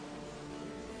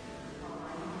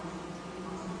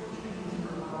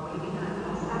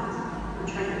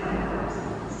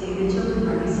If children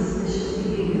might be suspicious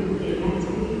behavior, they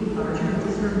activate larger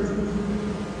disturbances.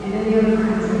 And then the other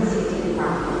friends that safety and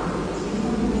practical.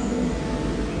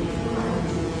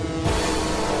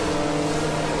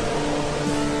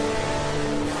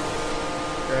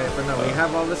 Right, but no, we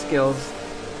have all the skills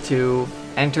to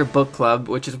enter book club,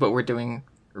 which is what we're doing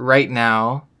right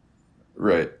now.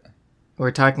 Right. We're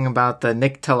talking about the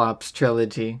Nyctalops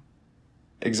Trilogy.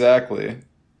 Exactly.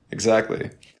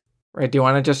 Right, do you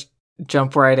want to just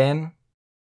jump right in?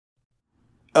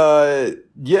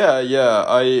 Yeah.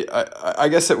 I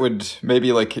guess it would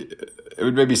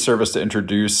maybe serve us to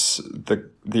introduce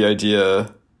the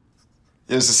idea.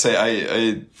 Is to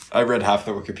say I read half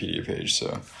the Wikipedia page,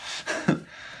 so.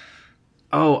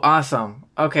 Oh, awesome.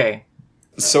 Okay.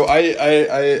 So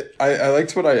I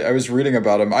liked what I was reading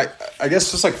about him. I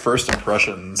guess just like first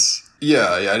impressions.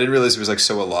 Yeah. I didn't realize he was like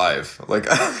so alive. Like,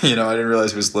 I didn't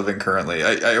realize he was living currently.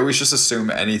 I always just assume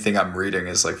anything I'm reading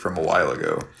is like from a while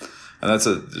ago. And that's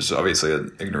just obviously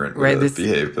an ignorant way to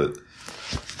behave, but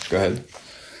go ahead.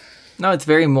 No, it's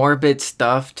very morbid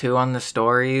stuff too on the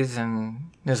stories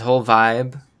and his whole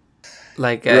vibe.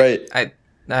 Like, right.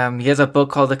 He has a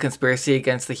book called The Conspiracy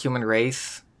Against the Human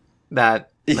Race that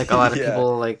like a lot of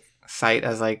people like cite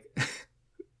as like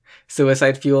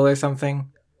suicide fuel or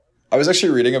something. I was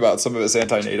actually reading about some of his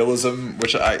antinatalism,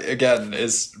 which again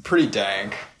is pretty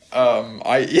dank.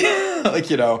 I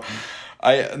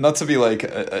not to be like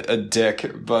a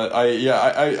dick, but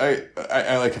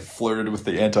I like flirted with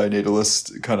the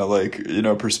antinatalist kind of like,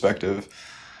 perspective,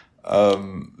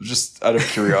 just out of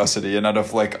curiosity and out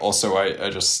of like, also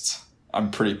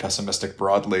I'm pretty pessimistic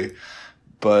broadly,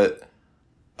 but,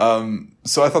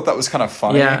 so I thought that was kind of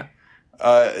funny. Yeah.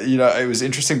 It was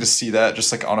interesting to see that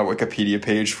just like on a Wikipedia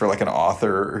page for like an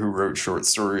author who wrote short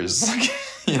stories, like,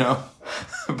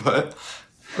 but.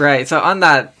 Right. So on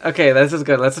that, okay, this is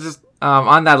good. Let's just,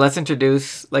 on that, let's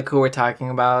introduce like who we're talking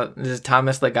about. This is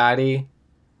Thomas Ligotti.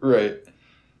 Right.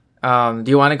 Do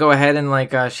you want to go ahead and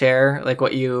like share like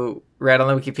what you read on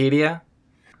the Wikipedia?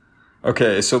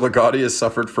 Okay, so Ligotti has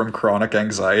suffered from chronic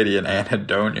anxiety and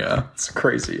anhedonia. It's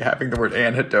crazy having the word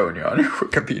anhedonia on your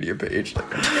Wikipedia page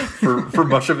for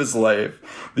much of his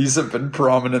life. These have been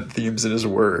prominent themes in his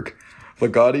work.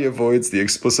 Ligotti avoids the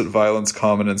explicit violence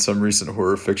common in some recent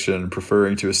horror fiction,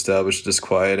 preferring to establish a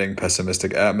disquieting,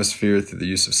 pessimistic atmosphere through the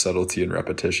use of subtlety and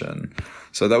repetition.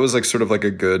 So that was like sort of like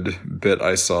a good bit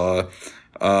I saw.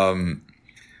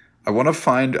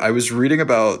 I was reading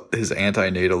about his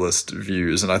antinatalist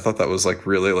views, and I thought that was like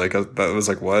really like, that was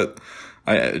like what?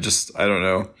 I don't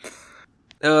know.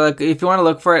 If you want to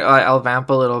look for it, I'll vamp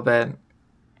a little bit.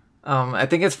 I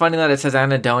think it's funny that it says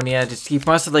anhedonia. Just he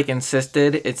must have like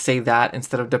insisted it say that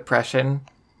instead of depression.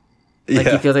 Like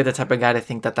he feels like the type of guy to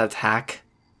think that that's hack.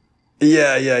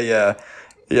 Yeah.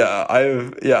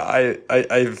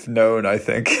 I've known. I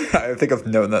think I've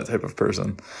known that type of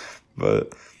person,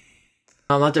 but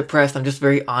I'm not depressed. I'm just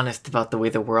very honest about the way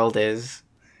the world is.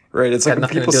 Right. It's like got when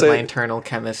nothing people to do say with my internal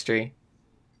chemistry.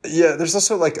 Yeah, there's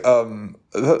also like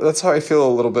that's how I feel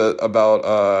a little bit about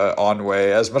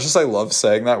ennui. As much as I love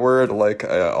saying that word, like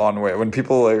ennui, when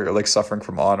people are like suffering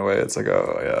from ennui, it's like,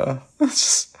 oh yeah, it's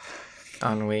just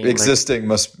ennui. Existing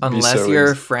must be unless so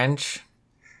you're French,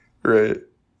 right?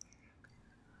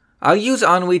 I'll use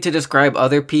ennui to describe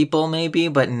other people, maybe,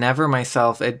 but never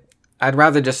myself. I'd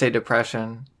rather just say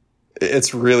depression.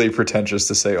 It's really pretentious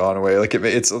to say ennui. Like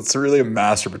it's really a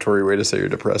masturbatory way to say you're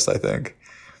depressed, I think.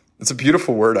 It's a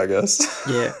beautiful word, I guess.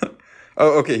 Yeah.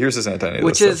 Oh, okay. Here's his antinatalist.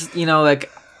 Which is,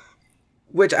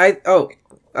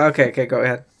 okay, go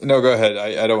ahead. No, go ahead.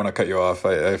 I don't want to cut you off.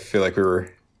 I feel like we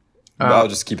were. I'll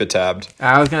just keep it tabbed.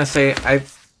 I was gonna say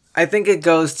I think it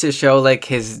goes to show like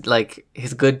his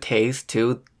good taste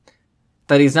too,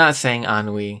 that he's not saying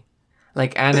ennui.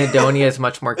 Like anhedonia is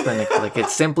much more clinical. Like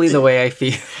it's simply the way I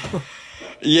feel.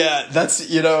 Yeah, that's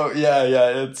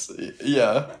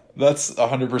That's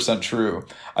 100% true.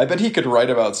 I bet he could write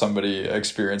about somebody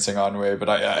experiencing ennui, but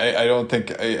I don't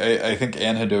think I think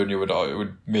anhedonia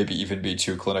would maybe even be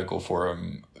too clinical for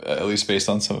him, at least based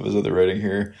on some of his other writing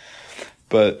here.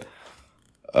 But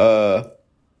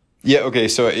yeah, okay.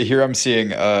 So here I'm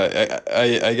seeing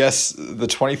I guess the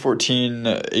 2014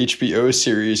 HBO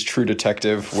series True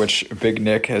Detective, which Big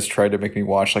Nick has tried to make me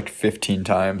watch like 15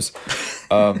 times.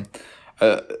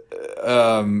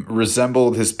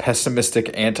 Resembled his pessimistic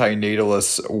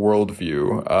antinatalist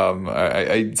worldview.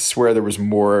 I swear there was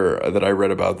more that I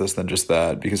read about this than just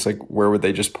that, because like where would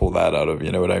they just pull that out of?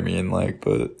 You know what I mean? Like,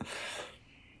 but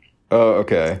oh,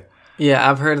 okay. Yeah,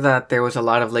 I've heard that there was a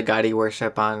lot of Ligotti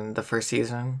worship on the first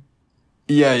season.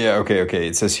 Yeah, okay.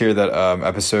 It says here that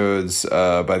episodes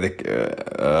by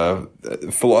the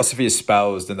philosophy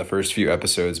espoused in the first few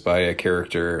episodes by a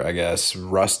character, I guess,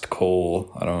 Rust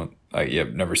Cole.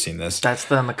 I've never seen this. That's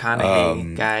the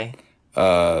McConaughey guy.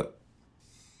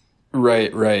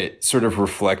 Right. Sort of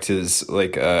reflect his,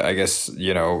 like, I guess,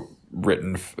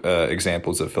 written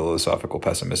examples of philosophical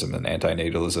pessimism and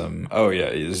antinatalism. Oh, yeah,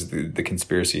 is the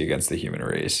conspiracy against the human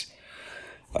race.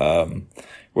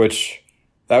 Which...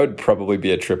 that would probably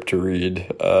be a trip to read.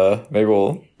 Maybe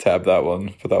we'll tab that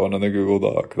one, put that one on the Google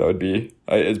Doc. That would be...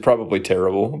 it's probably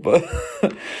terrible, but...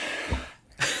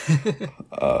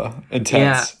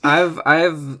 intense. Yeah,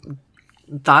 I've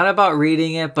thought about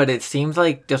reading it, but it seems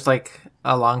like just like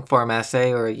a long form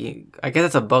essay, or I guess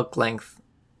it's a book length,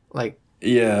 like,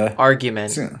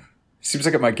 argument. Seems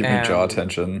like it might give me jaw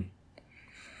tension.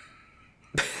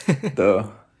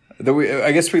 Though...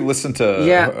 I guess we listened to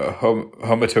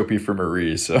Homotopy for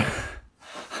Marie, so.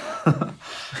 But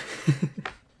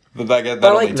that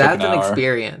only took that's an hour.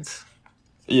 Experience.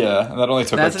 Yeah, and that only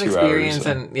took that's like 2 hours. That's an experience,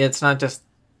 and it's not just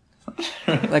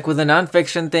like with a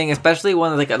nonfiction thing, especially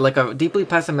one like a deeply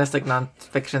pessimistic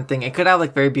nonfiction thing. It could have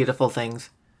like very beautiful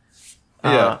things.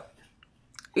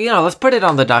 Let's put it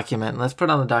on the document. I'm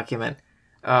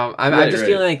just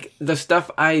feeling like the stuff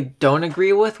I don't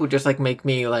agree with would just like make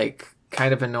me like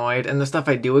kind of annoyed, and the stuff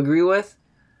I do agree with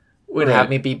would have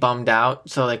me be bummed out.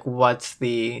 So like, what's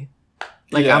the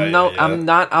like? I'm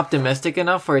not optimistic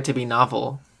enough for it to be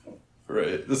novel.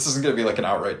 Right. This isn't going to be like an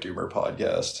outright doomer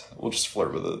podcast. We'll just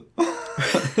flirt with it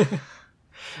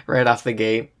right off the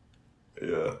gate.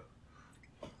 Yeah.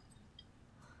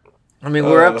 I mean,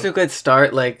 we're up to a good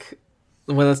start. Like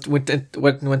when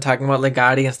talking about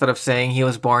Ligotti, instead of saying he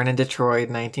was born in Detroit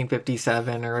in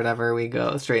 1957 or whatever, we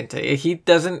go straight into he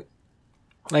doesn't.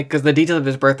 Like, because the details of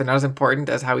his birth are not as important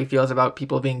as how he feels about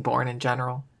people being born in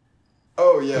general.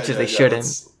 Oh, yeah. Which is they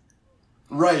shouldn't.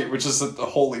 Right, which is a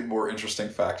wholly more interesting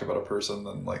fact about a person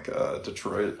than, like,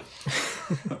 Detroit.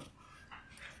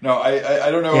 No,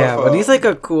 I don't know if... Yeah, but he's, like,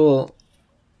 a cool...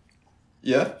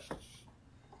 Yeah?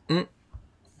 Go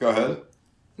ahead.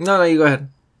 No, you go ahead.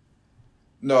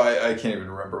 No, I can't even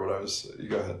remember what I was... You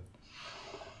go ahead.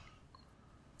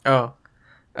 Oh.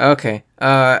 Okay.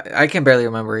 I can barely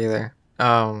remember either.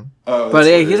 But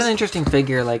he's an interesting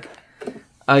figure. Like,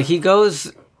 he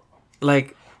goes,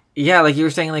 like, like you were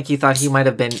saying, like, he thought he might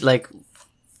have been, like,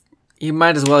 he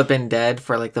might as well have been dead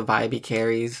for, like, the vibe he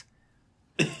carries.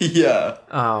 Yeah.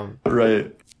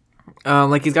 Right.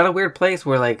 Like, he's got a weird place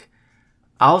where, like,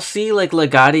 I'll see, like,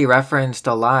 Ligotti referenced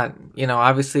a lot.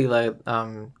 Obviously, like,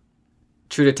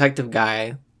 True Detective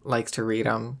guy likes to read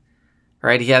him.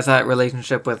 Right? He has that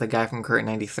relationship with a guy from Current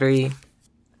 93.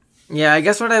 Yeah, I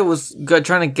guess what I was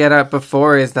trying to get at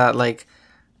before is that, like,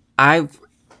 I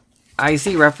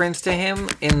see reference to him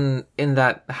in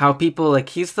that how people, like,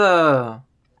 he's the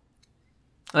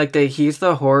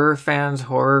horror fan's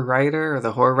horror writer, or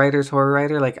the horror writer's horror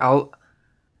writer. Like,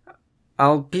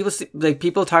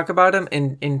 people talk about him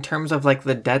in terms of, like,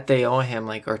 the debt they owe him,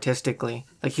 like, artistically.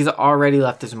 Like, he's already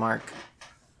left his mark.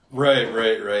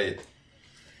 Right.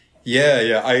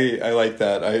 Yeah, I like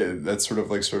that. That's sort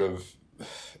of, like,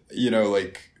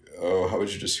 how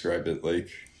would you describe it? Like,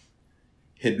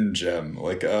 hidden gem.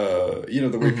 Like,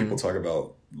 the way people talk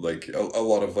about, like, a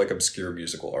lot of, like, obscure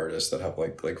musical artists that have,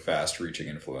 like fast-reaching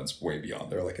influence way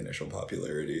beyond their, like, initial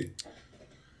popularity.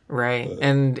 Right.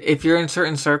 And if you're in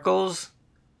certain circles,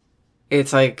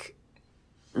 it's, like...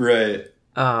 Right.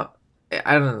 I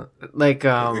don't know. Like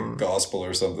gospel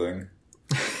or something.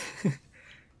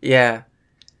 Yeah.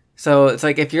 So it's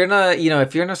like if you're in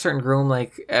a certain room,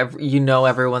 like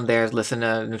everyone there is listening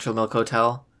to Neutral Milk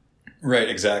Hotel. Right.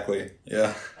 Exactly.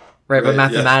 Yeah. Right, but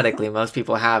mathematically, most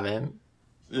people haven't.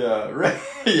 Yeah. Right.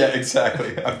 Yeah.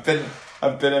 Exactly. I've been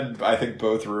in, I think,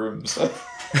 both rooms.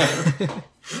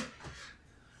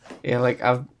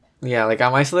 I'm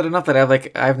isolated enough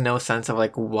that I have no sense of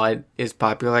like what is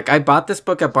popular. Like, I bought this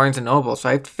book at Barnes and Noble, so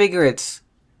I have to figure it's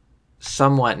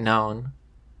somewhat known.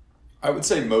 I would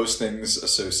say most things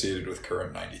associated with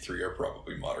Current 93 are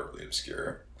probably moderately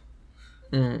obscure.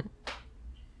 Mm.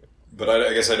 But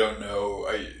I guess I don't know.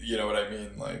 You know what I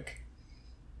mean? Like,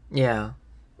 yeah,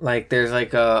 like there's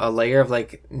like a layer of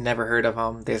like never heard of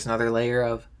them. There's another layer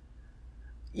of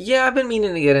I've been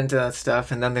meaning to get into that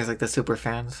stuff, and then there's like the super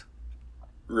fans.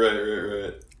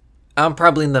 Right. I'm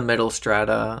probably in the middle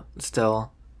strata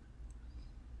still.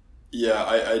 Yeah,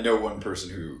 I know one person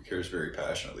who cares very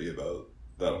passionately about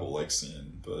that whole like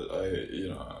scene, but I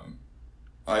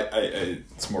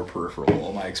it's more peripheral.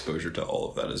 All my exposure to all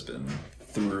of that has been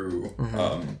through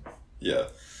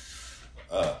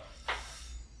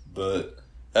but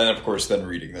And of course, then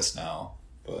reading this now,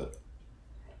 but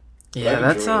yeah,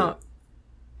 that's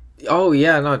oh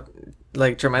yeah, no,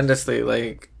 like tremendously,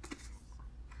 like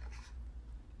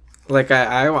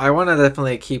I want to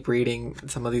definitely keep reading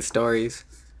some of these stories.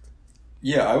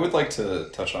 Yeah, I would like to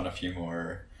touch on a few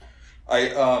more.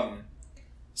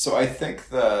 So I think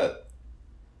that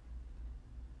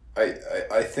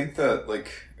I think that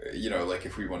like like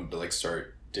if we wanted to like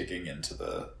start digging into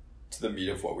the meat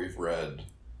of what we've read,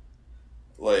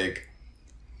 like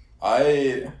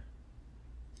I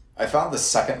found the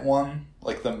second one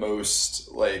like the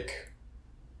most like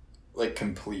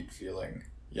complete feeling,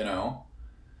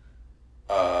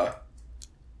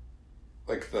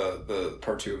 like the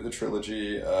part 2 of the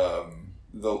trilogy,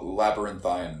 the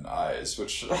Labyrinthine Eyes,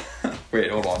 which wait,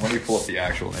 hold on, let me pull up the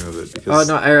actual name of it because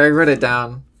oh no, I wrote it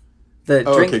down.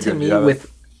 Drink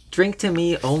to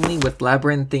me only with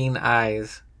labyrinthine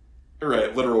eyes.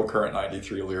 Right, literal current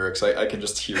 93 lyrics. I can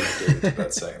just hear David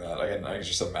Tibet saying that. I can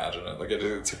just imagine it. Like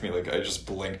it took me like I just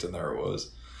blinked and there it was.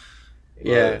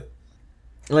 Yeah,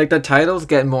 like the titles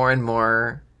get more and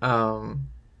more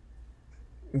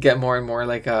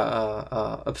like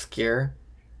obscure.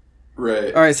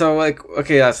 Right. All right, so like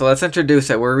okay, yeah, so let's introduce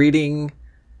it. We're reading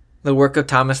the work of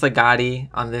Thomas Ligotti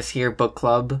on this here book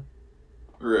club.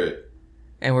 Right.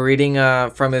 And we're reading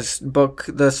from his book,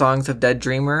 The Songs of Dead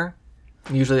Dreamer.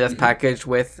 Usually that's packaged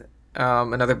with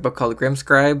another book called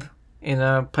Grimscribe in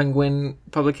a Penguin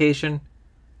publication.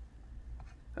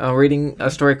 Reading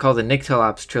a story called the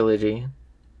Nyctalops Trilogy.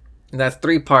 And that's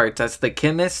 3 parts. That's the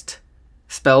chemist,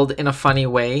 spelled in a funny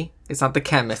way. It's not the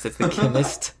chemist, it's the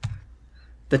chemist.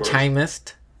 The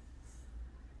chimist.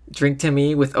 Drink to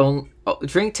me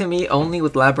only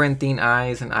with labyrinthine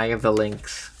eyes and eye of the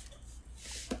lynx.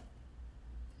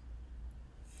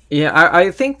 Yeah,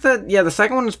 I think that the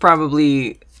second one is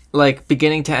probably like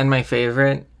beginning to end my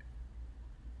favorite.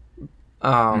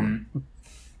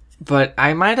 But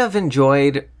I might have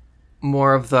enjoyed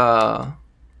more of the.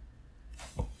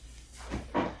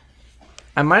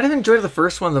 I might have enjoyed the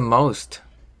first one the most.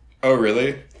 Oh,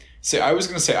 really? See, I was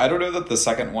gonna say I don't know that the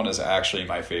second one is actually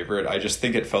my favorite. I just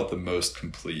think it felt the most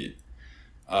complete.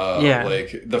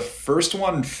 Like the first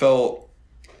one felt.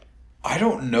 I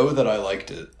don't know that I liked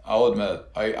it. I'll admit.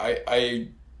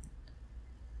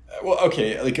 Well,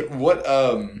 okay, like what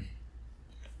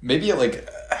maybe like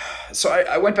so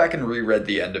I went back and reread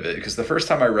the end of it because the first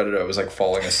time I read it I was like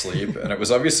falling asleep and it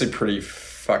was obviously pretty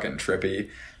fucking trippy,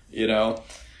 and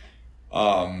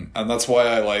that's why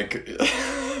I like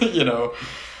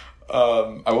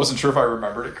I wasn't sure if I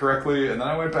remembered it correctly, and then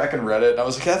I went back and read it and I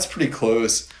was like, that's pretty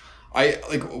close. I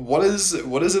like what is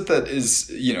it that is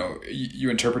you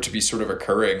interpret to be sort of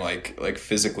occurring like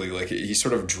physically, like he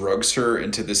sort of drugs her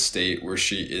into this state where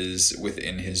she is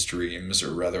within his dreams,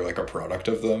 or rather like a product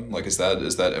of them. Like is that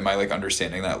am I like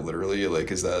understanding that literally?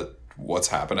 Like is that what's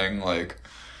happening? Like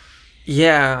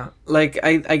yeah, like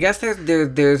I guess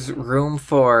there's room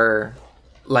for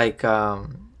like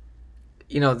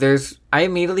there's I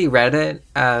immediately read it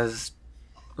as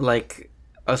like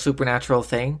a supernatural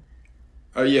thing.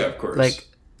 Oh yeah, of course. Like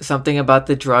something about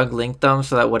the drug linked them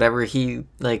so that whatever he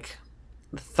like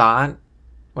thought,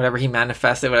 whatever he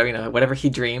manifested, whatever he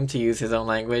dreamed, to use his own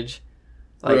language,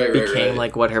 became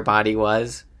like what her body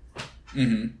was.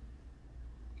 Mm-hmm.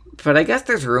 But I guess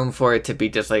there's room for it to be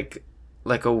just like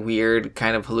a weird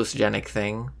kind of hallucinogenic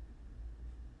thing.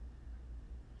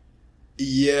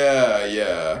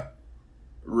 Yeah.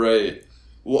 Right.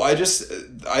 Well, it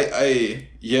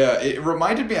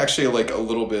reminded me actually like a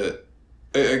little bit.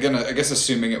 Again, I guess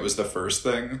assuming it was the first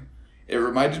thing, it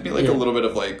reminded me like a little bit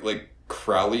of like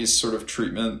Crowley's sort of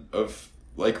treatment of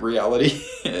like reality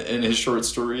in his short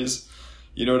stories.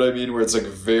 You know what I mean? Where it's like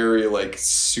very like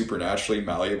supernaturally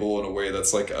malleable in a way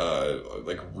that's like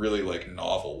really like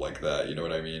novel like that. You know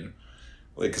what I mean?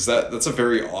 Like, cause that's a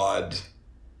very odd,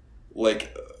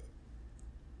 like.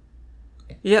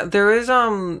 Yeah, there is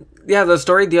the other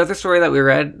story that we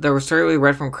read, the story we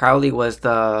read from Crowley was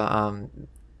the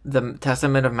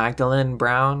Testament of Magdalene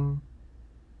Brown.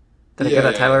 Did I get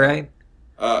that title right?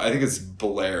 I think it's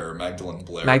Magdalene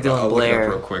Blair. Magdalene Blair. Look it up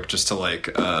real quick just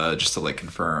to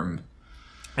confirm.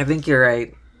 I think you're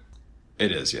right.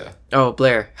 It is, yeah. Oh,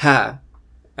 Blair. Ha.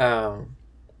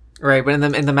 Right, but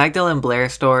in the Magdalene Blair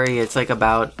story, it's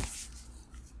about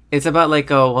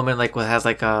like a woman like what has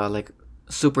like a like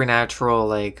supernatural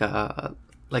like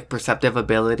perceptive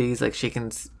abilities, like she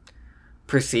can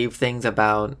perceive things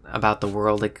about the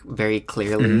world like very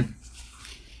clearly. Mm-hmm.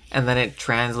 And then it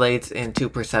translates into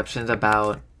perceptions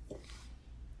about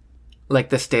like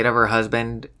the state of her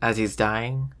husband as he's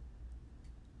dying.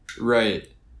 Right.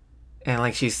 And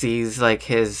like she sees like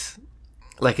his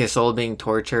like his soul being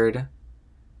tortured.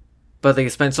 But they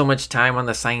spend so much time on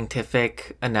the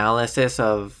scientific analysis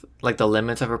of like the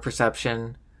limits of her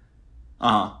perception,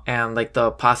 and like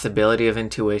the possibility of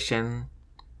intuition.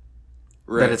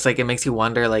 Right. That it's like it makes you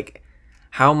wonder like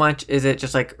how much is it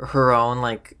just like her own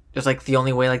like just like the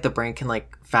only way like the brain can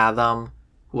like fathom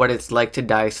what it's like to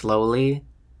die slowly,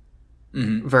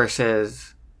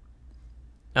 versus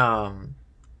the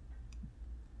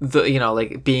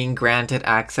like being granted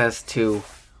access to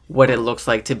what it looks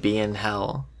like to be in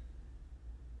hell.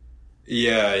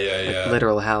 Yeah. Like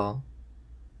literal hell.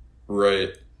 Right.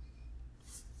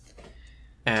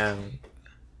 And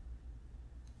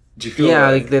do you feel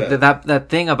like that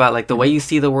thing about like the way you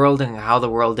see the world and how the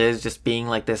world is just being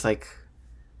like this, like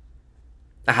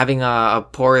having a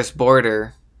porous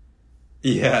border.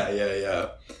 Yeah.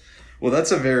 Well,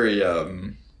 that's a very I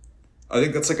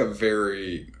think that's like a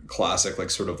very classic, like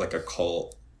sort of like a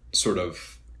cult sort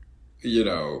of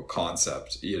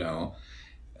concept,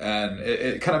 and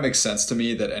it kind of makes sense to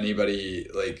me that anybody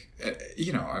like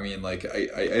I mean, like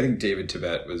I think David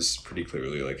Tibet was pretty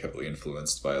clearly like heavily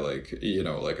influenced by like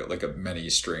like a many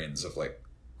strains of like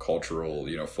cultural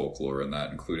folklore and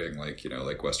that, including like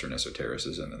like Western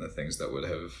esotericism and the things that would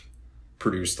have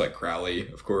produced like Crowley,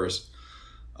 of course.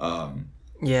 And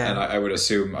I would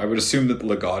assume that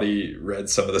Ligotti read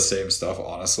some of the same stuff,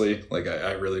 honestly. Like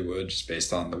I really would, just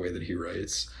based on the way that he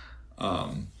writes.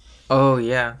 Oh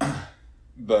yeah.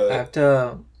 But I have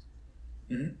to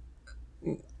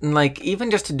like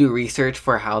even just to do research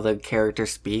for how the character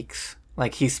speaks.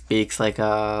 Like he speaks like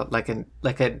a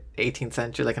 18th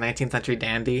century, like a 19th century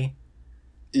dandy.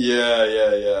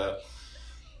 Yeah.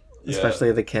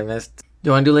 Especially the chemist. Do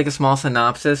you want to do like a small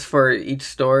synopsis for each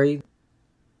story?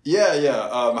 Yeah.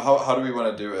 How do we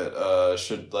want to do it?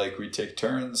 Should like we take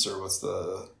turns, or what's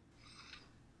the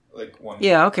like one?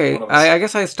 Yeah, okay. I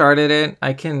guess I started it.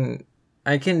 I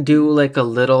can do like a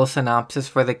little synopsis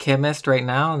for the chemist right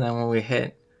now, and then when we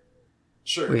hit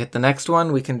the next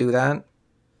one, we can do that.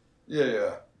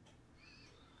 Yeah.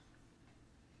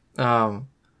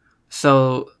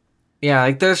 So yeah,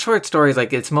 like there's short stories,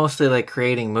 like it's mostly like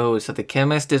creating moods. So the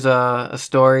chemist is a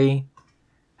story.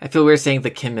 I feel weird saying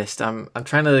the chemist. I'm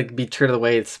trying to like be true to the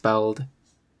way it's spelled.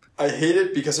 I hate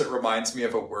it because it reminds me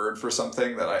of a word for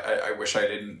something that I wish I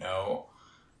didn't know.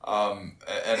 And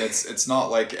it's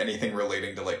not like anything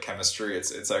relating to like chemistry.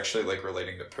 It's actually like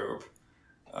relating to poop.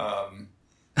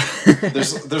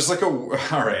 There's like all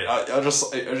right. I'll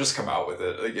just come out with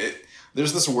it. Like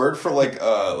there's this word for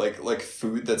like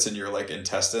food that's in your like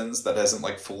intestines that hasn't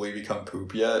like fully become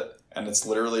poop yet, and it's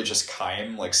literally just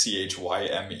chyme, like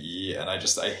CHYME, and I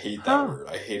hate that word.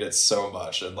 I hate it so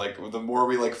much, and like the more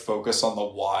we like focus on the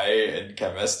Y in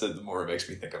chemist, the more it makes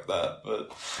me think of that.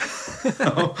 But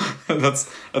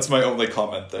that's my only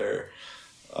comment there.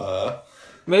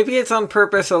 Maybe it's on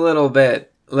purpose a little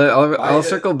bit. I'll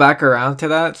circle back around to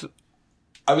that.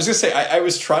 I was gonna say I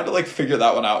was trying to like figure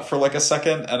that one out for like a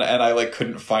second, and I like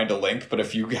couldn't find a link. But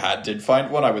if you did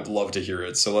find one, I would love to hear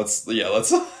it. So let's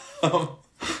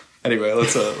anyway,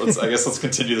 let's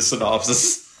continue the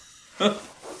synopsis.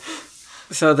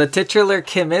 So the titular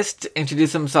chemist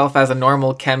introduced himself as a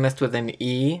normal chemist with an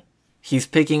E. He's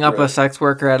picking up a sex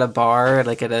worker at a bar,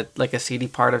 like at a seedy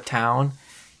part of town,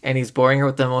 and he's boring her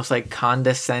with the most like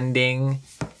condescending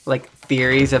like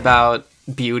theories about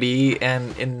beauty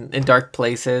and in dark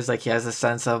places. Like he has a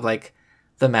sense of like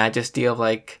the majesty of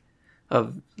like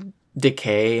of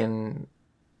decay and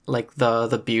like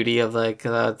the beauty of like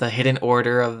the hidden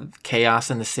order of chaos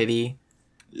in the city.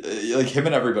 Like him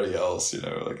and everybody else,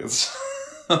 like it's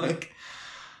like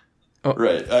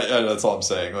right. That's all I'm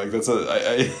saying. Like that's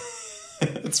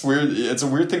it's weird. It's a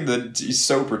weird thing that he's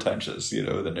so pretentious,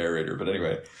 the narrator. But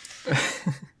anyway,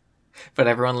 but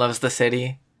everyone loves the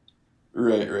city.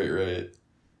 Right.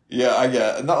 Yeah, I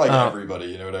get not like everybody,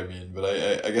 you know what I mean, but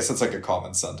I guess it's like a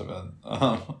common sentiment.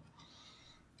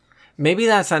 Maybe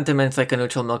that sentiment's like a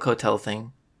Neutral Milk Hotel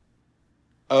thing.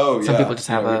 Oh, Some people just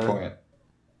have good point.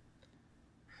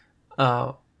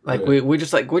 Like we're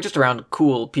just around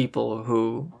cool people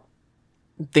who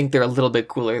think they're a little bit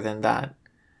cooler than that.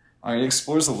 I mean, it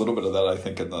explores a little bit of that, I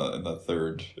think, in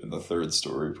the third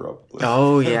story, probably.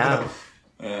 Oh yeah.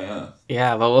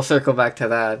 Yeah, but we'll circle back to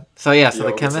that. So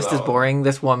the chemist is boring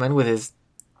this woman with his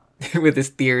with his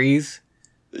theories.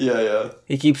 Yeah.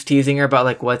 He keeps teasing her about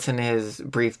like what's in his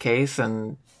briefcase,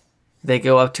 and they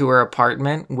go up to her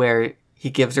apartment where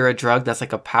he gives her a drug that's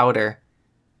like a powder,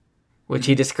 which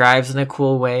he describes in a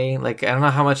cool way. Like I don't know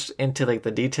how much into like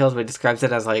the details, but he describes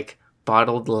it as like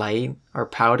bottled light or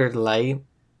powdered light.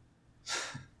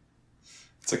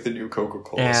 It's like the new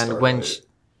Coca-Cola. And when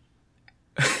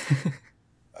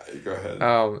go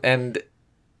ahead. And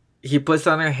he puts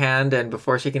on her hand, and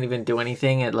before she can even do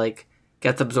anything, it like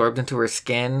gets absorbed into her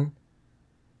skin.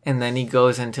 And then he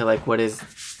goes into like what his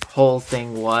whole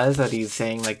thing was, that he's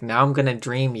saying like, now I'm gonna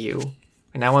dream you,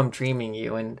 and now I'm dreaming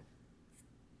you, and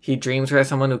he dreams her as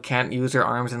someone who can't use her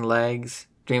arms and legs,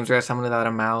 dreams her as someone without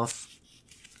a mouth.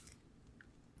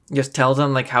 Just tells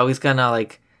him like how he's gonna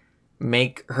like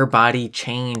make her body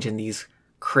change in these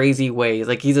crazy ways.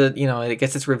 Like he's a, it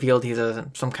gets it's revealed he's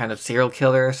some kind of serial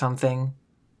killer or something.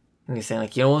 And he's saying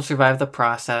like, you won't survive the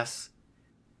process.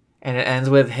 And it ends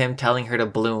with him telling her to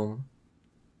bloom.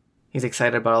 He's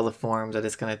excited about all the forms that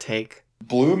it's going to take.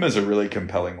 Bloom is a really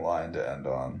compelling line to end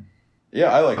on.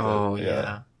 Yeah, I like that. Oh,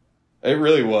 yeah. It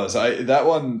really was.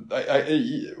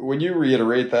 When you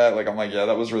reiterate that, like, I'm like, yeah,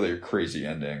 that was really a crazy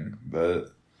ending.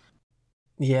 But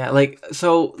yeah, like,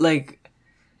 so, like,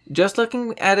 just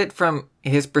looking at it from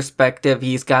his perspective,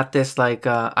 he's got this, like,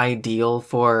 ideal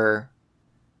for...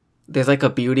 There's, like, a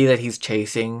beauty that he's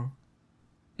chasing.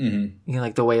 Mm-hmm.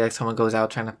 Like, the way, like, someone goes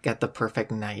out trying to get the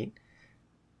perfect night.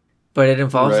 But it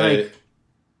involves, like...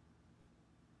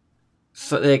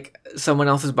 So, like, someone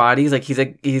else's bodies. Like, he's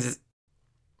like,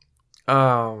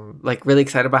 really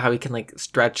excited about how he can, like,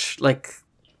 stretch, like,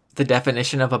 the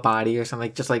definition of a body or something.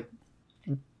 Like, just, like,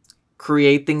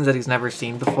 create things that he's never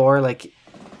seen before. Like...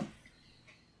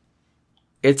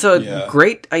 It's a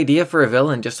great idea for a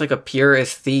villain, just like a pure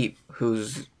aesthete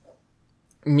whose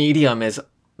medium is,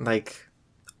 like,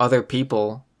 other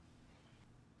people.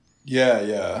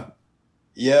 Yeah,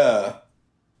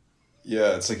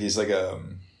 it's like he's like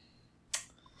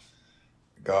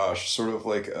sort of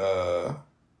like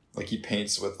he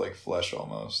paints with like flesh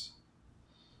almost.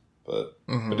 But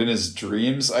but in his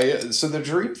dreams, so the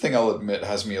dream thing, I'll admit,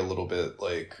 has me a little bit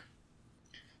like...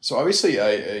 So obviously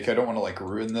I don't want to like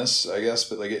ruin this, I guess,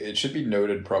 but like it should be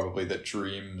noted probably that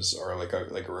dreams are like a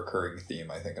recurring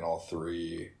theme, I think, in all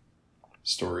three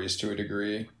stories to a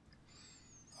degree.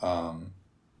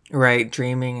 Right,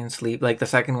 dreaming and sleep. Like the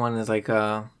second one is like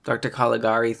a Dr.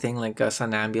 Caligari thing, like a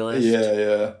somnambulist.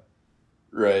 Yeah.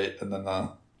 Right, and then the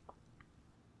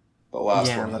last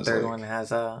one. Yeah, and the third one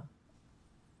has multiple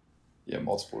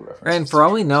references. Right, and for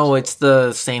all we know, it's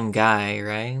the same guy,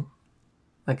 right?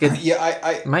 Like it,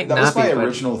 I might that not was my be,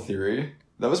 original theory.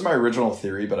 That was my original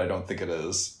theory, but I don't think it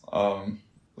is.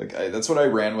 That's what I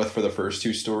ran with for the first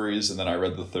two stories, and then I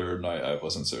read the third, and I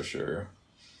wasn't so sure.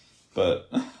 But,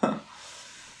 but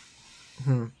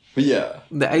yeah,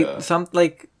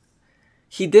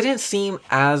 he didn't seem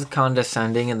as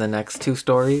condescending in the next two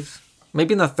stories.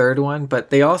 Maybe in the third one,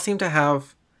 but they all seem to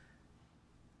have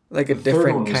like a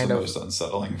different kind of... The most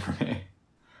unsettling for me.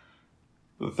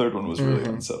 The third one was really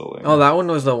unsettling. Oh, that one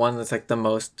was the one that's like the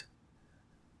most...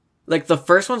 Like the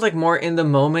first one's like more in the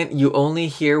moment. You only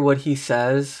hear what he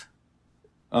says.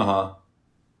 Uh-huh.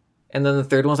 And then the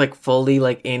third one's like fully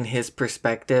like in his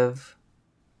perspective.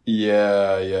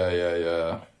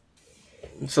 Yeah.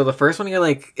 So the first one, you're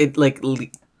like, it like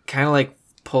kind of like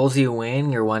pulls you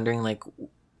in. You're wondering like,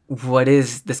 what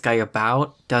is this guy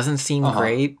about? Doesn't seem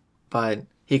great, but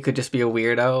he could just be a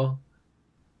weirdo.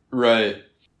 Right.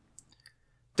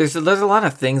 There's a lot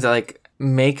of things that like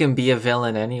make him be a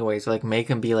villain anyways. Like make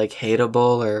him be like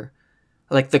hateable, or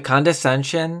like the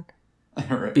condescension.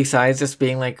 Right. Besides just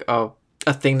being like a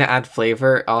thing to add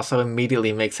flavor, also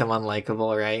immediately makes him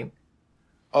unlikable, right?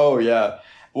 Oh yeah.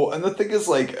 Well, and the thing is,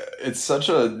 like, it's such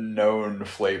a known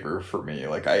flavor for me.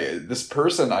 Like, this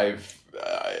person I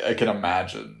can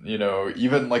imagine,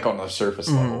 even like on the surface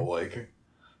level, like,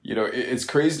 it's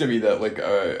crazy to me that like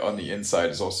on the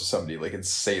inside is also somebody like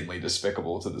insanely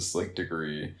despicable to this like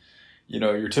degree.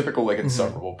 Your typical like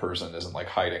insufferable person isn't like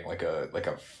hiding like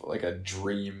a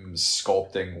dream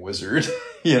sculpting wizard,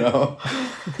 but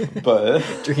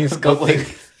dream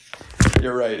sculpting.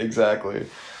 You're right, exactly.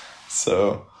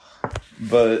 So,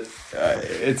 but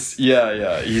it's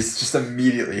he's just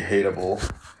immediately hateable.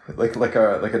 Like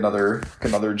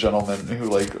another gentleman who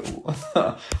like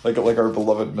our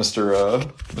beloved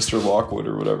Mr. Lockwood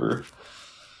or whatever.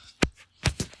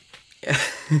 Yeah.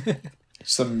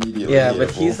 Just immediately. Yeah, hateable.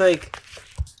 But he's like,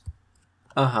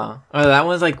 Oh, that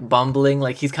one's like bumbling.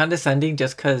 Like he's condescending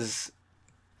just because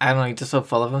I don't know. He's just so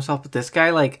full of himself. But this guy,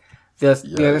 like the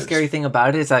other scary thing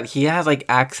about it is that he has like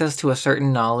access to a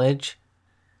certain knowledge.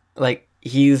 Like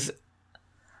he's.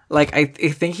 Like I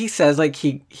think he says like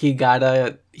he got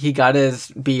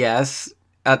his BS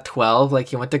at 12. Like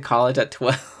he went to college at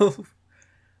 12.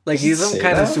 Like he's some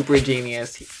kind of super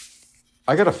genius.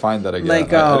 I gotta find that again.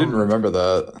 Like I didn't remember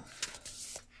that.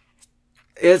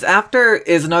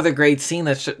 Is another great scene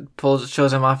that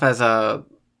shows him off as a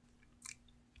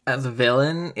as a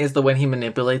villain is the when he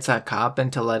manipulates that cop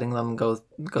into letting them go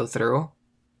through.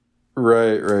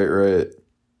 Right.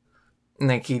 And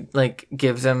like he like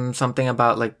gives him something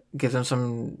about like gives him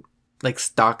some like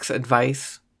stocks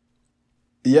advice.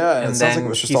 Yeah, and it sounds like it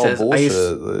was just all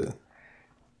bullshit.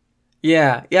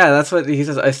 Yeah, that's what he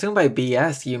says. I assume by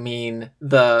BS you mean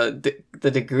the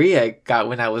degree I got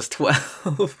when I was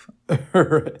 12.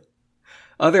 Right.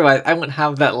 Otherwise, I wouldn't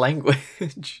have that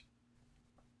language.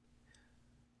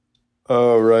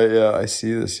 Oh, right, yeah, I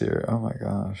see this here. Oh my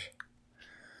gosh.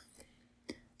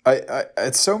 I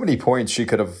at so many points she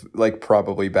could have like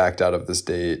probably backed out of this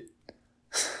date.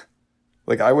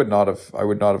 Like I would not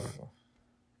have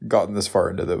gotten this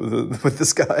far into with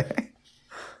this guy.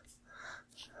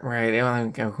 Right.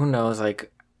 And who knows?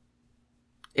 Like,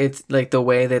 it's like the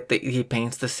way that he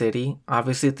paints the city,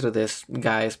 obviously through this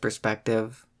guy's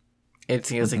perspective. It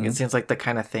seems like the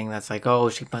kind of thing that's like, oh,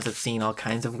 she must have seen all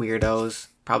kinds of weirdos.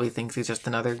 Probably thinks he's just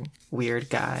another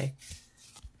weird guy.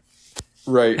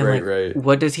 Right.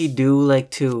 What does he do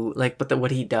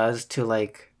what he does to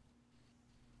like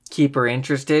keep her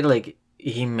interested? Like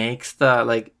he makes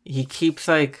he keeps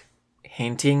like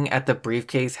hinting at the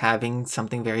briefcase having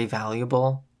something very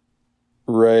valuable.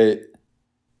 Right.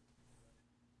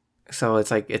 So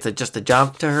it's like it's just a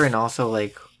jump to her, and also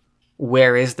like,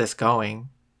 where is this going?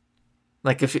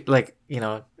 Like if she, like, you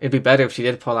know, it'd be better if she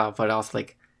did pull out, but also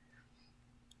like,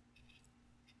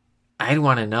 I'd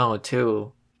want to know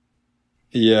too.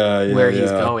 Yeah. Where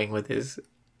he's going with his.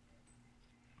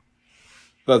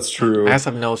 That's true. I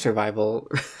have no survival.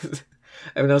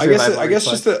 I guess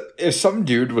just that if some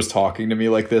dude was talking to me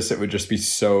like this, it would just be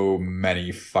so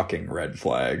many fucking red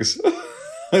flags.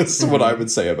 That's what I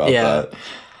would say about that.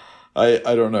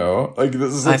 I don't know. Like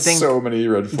this is like so many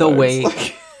red flags. The way.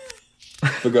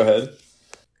 But go ahead.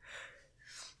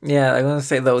 Yeah, I want to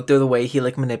say though, the way he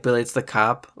like manipulates the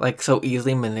cop, like so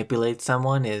easily manipulates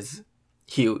someone, is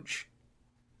huge.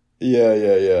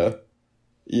 Yeah.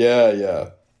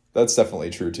 That's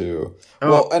definitely true too. Oh.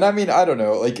 Well, and I mean, I don't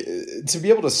know, like to be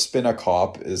able to spin a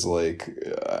cop is like,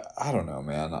 I don't know,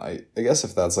 man. I guess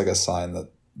if that's like a sign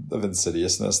of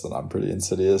insidiousness, then I'm pretty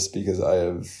insidious because I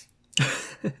have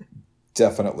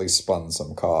definitely spun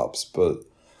some cops, but.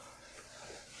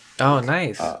 Oh,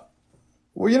 nice.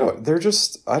 Well, you know, they're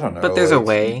just, I don't know. But there's a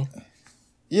way.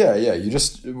 Yeah. You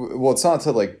just, well, it's not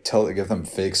to like give them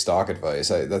fake stock advice.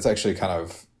 That's actually kind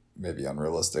of maybe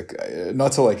unrealistic.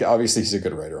 Not to like, obviously he's a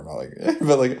good writer. I'm not like,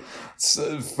 but like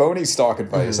phony stock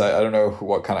advice. I don't know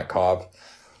what kind of cop.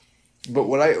 But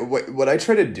what I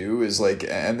try to do is like,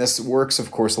 and this works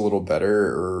of course a little better,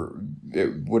 or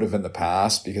it would have in the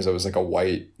past because I was like a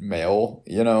white male,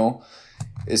 you know,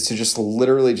 is to just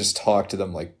literally just talk to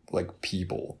them like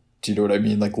people. Do you know what I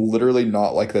mean? Like literally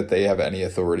not like that they have any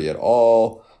authority at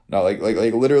all. Not like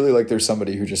literally like there's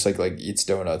somebody who just like eats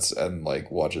donuts and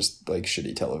like watches like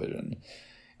shitty television.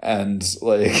 And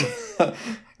like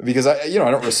because I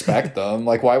don't respect them.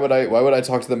 Like why would I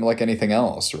talk to them like anything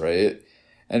else, right?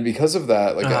 And because of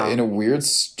that, like in a weird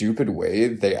stupid way,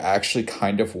 they actually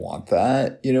kind of want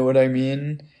that, you know what I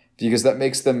mean? Because that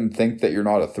makes them think that you're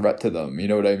not a threat to them. You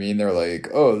know what I mean? They're like,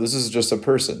 "Oh, this is just a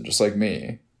person just like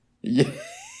me." Yeah.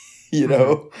 You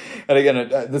know, and again,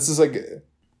 this is like,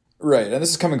 right. And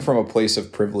this is coming from a place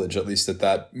of privilege, at least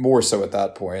more so at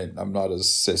that point. I'm not as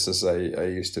cis as I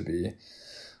used to be,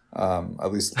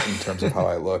 at least in terms of how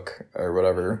I look or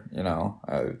whatever, you know,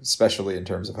 especially in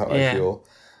terms of how I feel.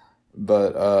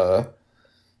 But,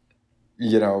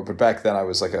 you know, but back then I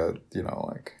was like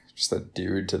like just a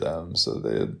dude to them.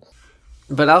 So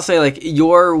but I'll say like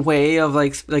your way of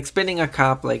like spinning a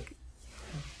cop, like,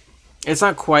 it's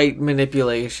not quite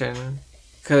manipulation,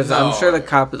 because I'm sure the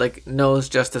cop like knows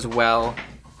just as well.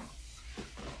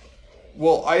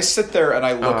 Well, I sit there and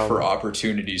I look for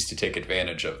opportunities to take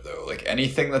advantage of, though. Like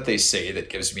anything that they say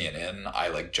that gives me an in, I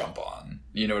like jump on.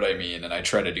 You know what I mean? And I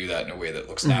try to do that in a way that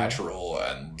looks natural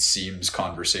and seems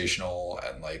conversational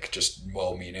and like just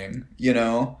well-meaning, you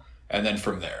know? And then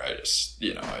from there, I just,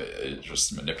 I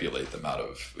just manipulate them out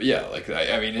of, like,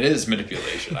 I mean, it is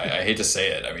manipulation. I hate to say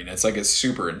it. I mean, it's like, it's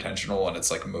super intentional and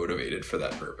it's like motivated for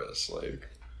that purpose. Like,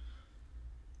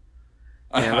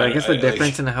 yeah, but I guess the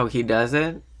difference in how he does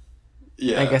it,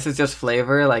 I guess it's just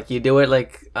flavor. Like, you do it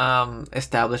like,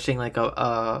 establishing like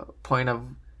a point of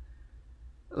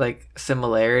like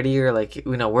similarity, or like,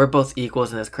 we're both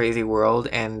equals in this crazy world,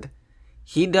 and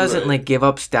he doesn't like give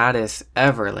up status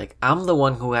ever. Like, I'm the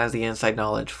one who has the inside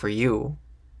knowledge for you.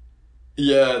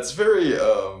 Yeah, it's very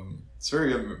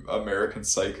American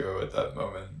Psycho at that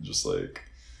moment. Just like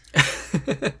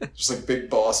big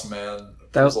boss man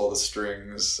pulls all the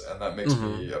strings, and that makes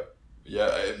me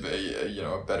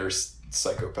a better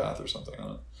psychopath or something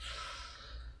on it.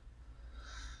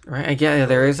 Right. Yeah.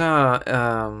 There is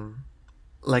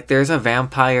there's a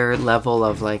vampire level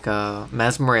of like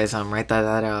mesmerism, right?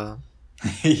 That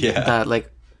Yeah. that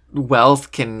like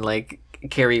wealth can like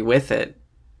carry with it.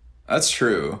 That's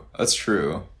true.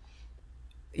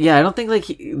 Yeah, I don't think I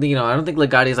don't think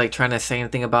Ligotti's like trying to say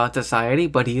anything about society,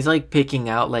 but he's like picking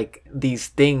out like these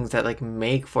things that like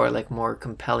make for like more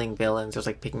compelling villains. Just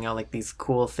like picking out like these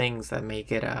cool things that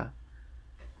make it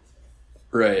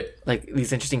right, like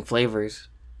these interesting flavors.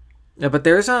 Yeah, but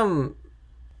there's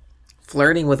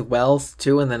flirting with wealth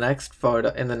too in the next photo,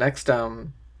 in the next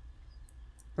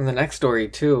story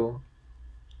too.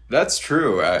 That's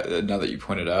true. Now that you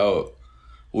pointed out,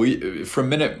 from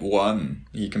minute one,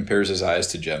 he compares his eyes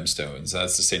to gemstones.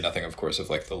 That's to say nothing, of course, of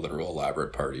like the literal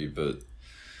elaborate party. But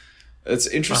it's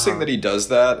interesting that he does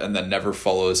that and then never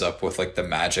follows up with like the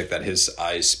magic that his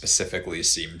eyes specifically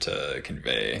seem to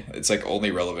convey. It's like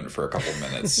only relevant for a couple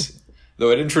minutes,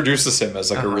 though it introduces him as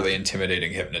like a really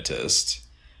intimidating hypnotist.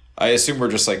 I assume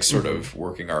we're just like sort of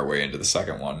working our way into the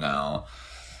second one now.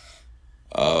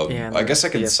 I guess I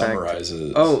can summarize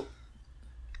it. Oh,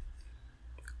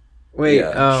 wait.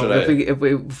 If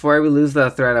we before we lose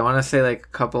the thread, I want to say like a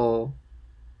couple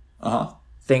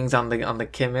things on the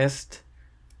chemist.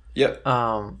 Yep.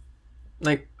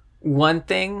 Like one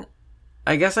thing,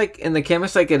 I guess like in the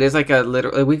chemist, like it is like a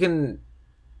literal. Like, we can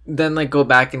then like go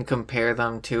back and compare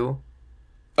them too.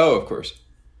 Oh, of course.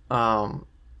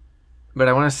 But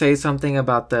I want to say something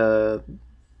about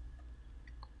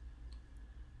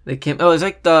it's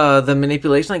like the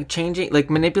manipulation, like changing, like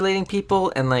manipulating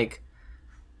people and like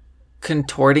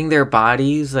contorting their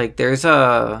bodies. Like there's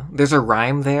a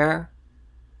rhyme there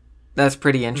that's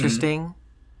pretty interesting.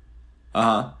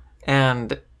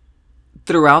 And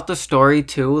throughout the story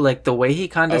too, like the way he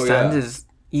condescends is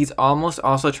he's almost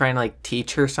also trying to like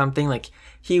teach her something. Like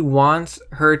he wants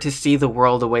her to see the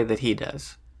world the way that he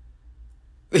does.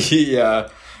 Yeah,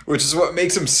 which is what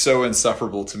makes him so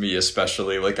insufferable to me,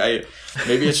 especially. Like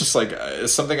maybe it's just like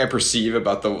something I perceive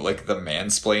about the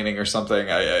mansplaining or something.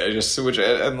 I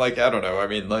don't know. I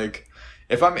mean, like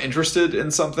if I'm interested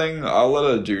in something, I'll let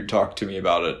a dude talk to me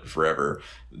about it forever.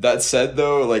 That said,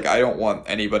 though, like I don't want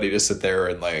anybody to sit there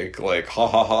and like ha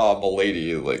ha ha, I'm a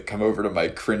lady, like come over to my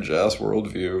cringe ass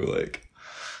worldview, like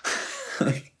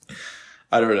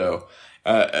I don't know.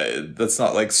 That's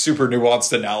not like super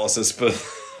nuanced analysis, but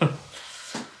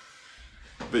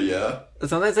but yeah.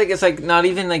 Sometimes like it's like not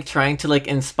even like trying to like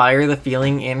inspire the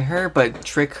feeling in her, but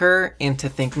trick her into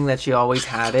thinking that she always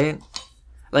had it.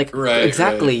 Like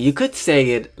exactly, you could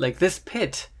say it like this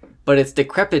pit, but it's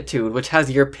decrepitude, which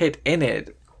has your pit in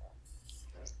it.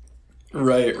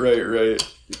 Right.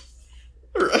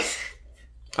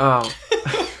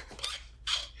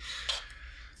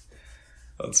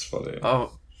 That's funny.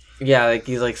 Oh. Yeah, like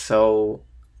he's like so.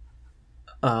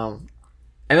 I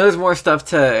know there's more stuff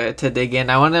to dig in.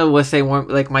 I want to say more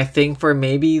like my thing for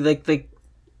maybe like the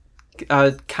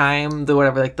Keim, the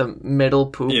whatever, like the middle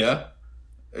poop. Yeah.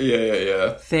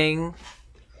 Thing.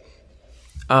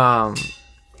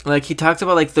 Like he talks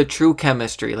about like the true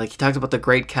chemistry. Like he talks about the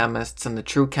great chemists and the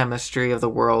true chemistry of the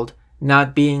world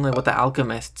not being like what the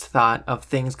alchemists thought of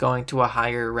things going to a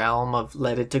higher realm of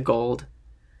leaded to gold.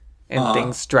 And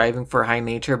things striving for high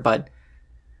nature, but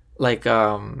like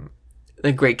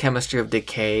the great chemistry of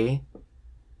decay,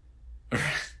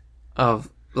 of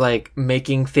like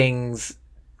making things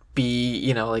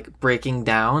be, like breaking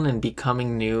down and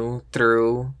becoming new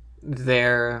through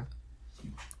their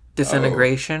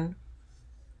disintegration.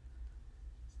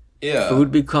 Yeah,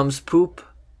 food becomes poop.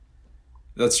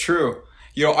 That's true.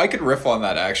 I could riff on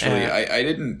that actually. I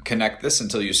didn't connect this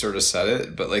until you sort of said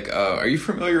it, but like, are you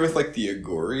familiar with like the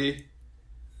Agori?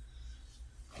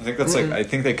 I think that's I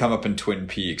think they come up in Twin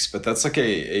Peaks, but that's like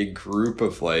a group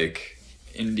of like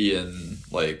Indian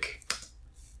like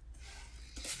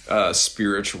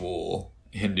spiritual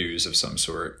Hindus of some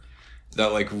sort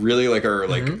that like really like are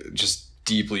like just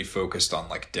deeply focused on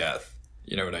like death.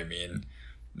 You know what I mean?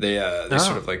 They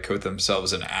sort of like coat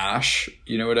themselves in ash.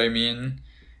 You know what I mean?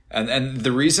 And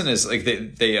the reason is like they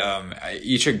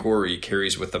each Agori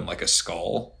carries with them like a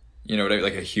skull. You know what I mean?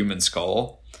 Like a human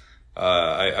skull.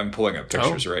 I'm pulling up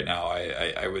pictures right now.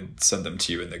 I would send them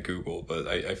to you in the Google, but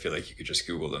I feel like you could just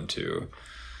Google them too.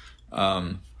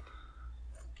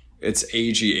 It's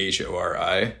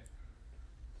Aghori.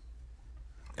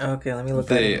 Okay, let me look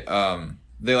at it.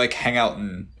 They like hang out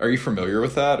in. Are you familiar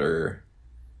with that or?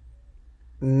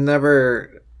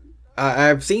 Never.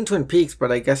 I've seen Twin Peaks,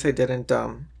 but I guess I didn't.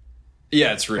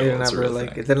 Yeah, it's real.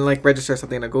 It didn't like register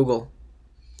something in Google.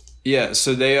 Yeah,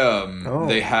 so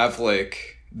they have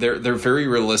like they're very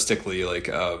realistically like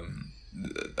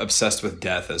obsessed with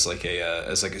death as like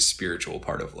a spiritual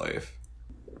part of life.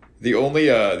 The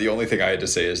only thing I had to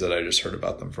say is that I just heard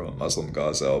about them from a Muslim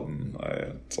Gauze album.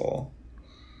 That's all.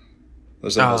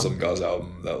 There's a Muslim Gauze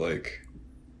album that like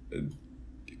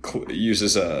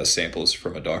uses samples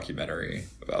from a documentary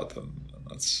about them.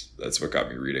 And that's what got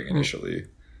me reading initially.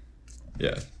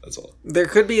 Yeah, that's all. There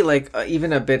could be like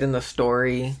even a bit in the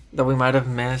story that we might have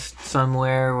missed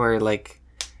somewhere where like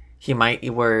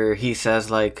where he says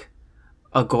like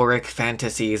agoric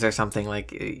fantasies or something.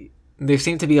 Like there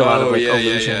seem to be a lot of like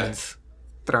illusions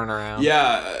thrown around.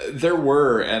 Yeah, there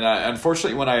were, and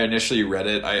unfortunately, when I initially read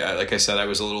it, I like I said, I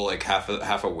was a little like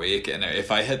half awake, and if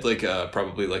I had like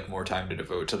probably like more time to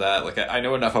devote to that, like I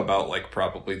know enough about like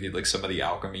probably like some of the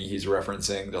alchemy he's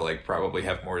referencing to like probably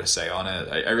have more to say on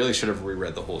it. I really should have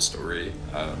reread the whole story,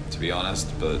 to be honest,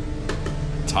 but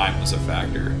time was a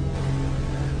factor.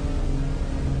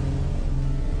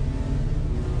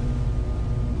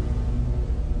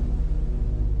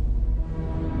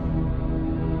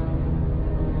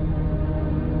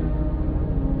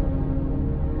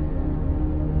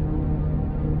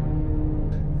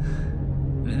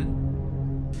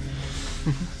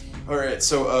 All right,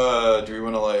 so do we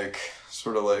want to like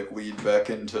sort of like lead back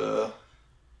into?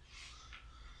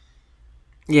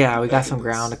 Yeah, we got some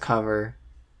ground to cover.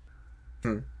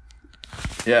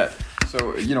 Yeah,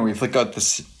 so we've like got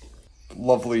this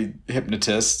lovely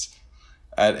hypnotist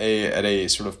at a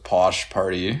sort of posh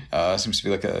party. Seems to be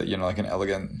like a like an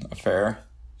elegant affair.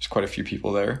 There's quite a few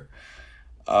people there.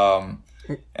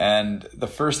 And the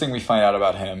first thing we find out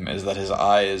about him is that his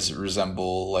eyes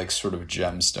resemble like sort of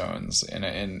gemstones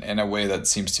in a way that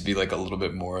seems to be like a little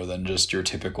bit more than just your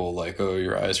typical like, oh,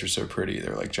 your eyes are so pretty,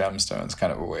 they're like gemstones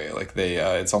kind of a way. Like they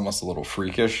it's almost a little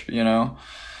freakish, We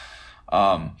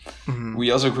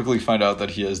also quickly find out that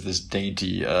he has this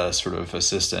dainty sort of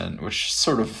assistant, which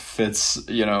sort of fits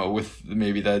with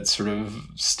maybe that sort of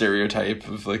stereotype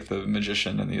of like the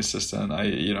magician and the assistant.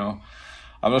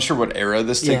 I'm not sure what era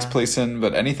this takes place in,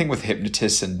 but anything with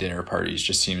hypnotists and dinner parties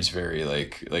just seems very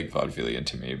like vaudevillian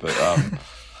to me. But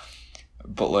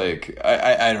but like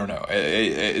I don't know.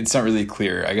 It's not really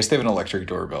clear. I guess they have an electric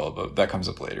doorbell, but that comes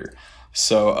up later.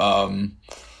 So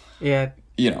yeah,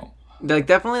 like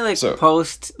definitely like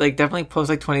post like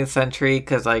 20th century,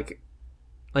 because like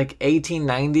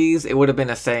 1890s it would have been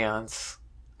a seance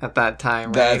at that time.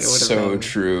 Right? That's so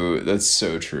true. That's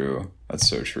so true. That's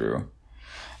so true.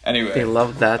 Anyway, they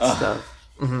loved that stuff.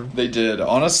 Mm-hmm. They did.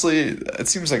 Honestly, it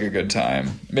seems like a good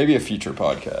time. Maybe a future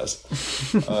podcast.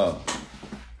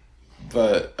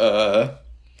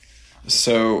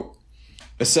 So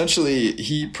essentially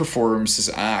he performs his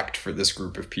act for this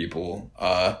group of people,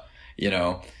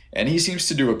 and he seems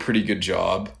to do a pretty good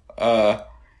job.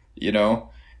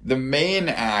 The main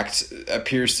act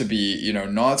appears to be,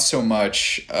 not so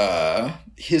much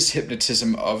his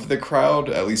hypnotism of the crowd,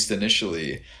 at least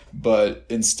initially, but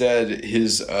instead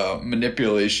his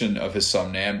manipulation of his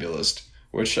somnambulist,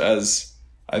 which, as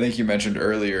I think you mentioned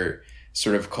earlier,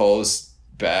 sort of calls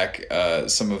back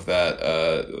some of that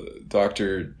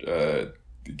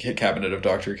Cabinet of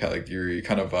Dr. Caligari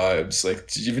kind of vibes.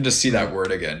 Like, even to see that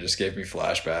word again just gave me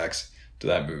flashbacks to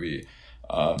that movie.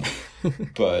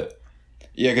 But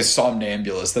yeah, because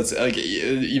somnambulist, that's like,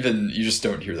 even you just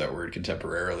don't hear that word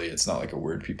contemporarily. It's not like a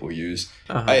word people use.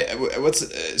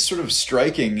 What's sort of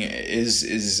striking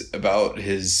is about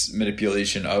his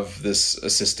manipulation of this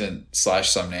assistant /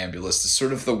 somnambulist is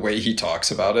sort of the way he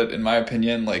talks about it, in my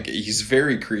opinion. Like, he's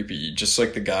very creepy, just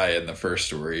like the guy in the first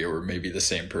story, or maybe the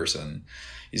same person.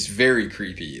 He's very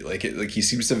creepy. Like he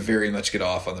seems to very much get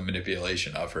off on the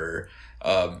manipulation of her.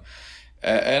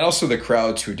 And also the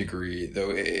crowd to a degree, though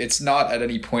it's not at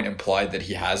any point implied that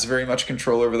he has very much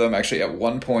control over them. Actually, at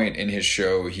one point in his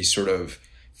show, he sort of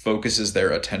focuses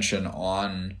their attention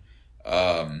on,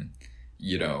 her,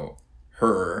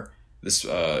 this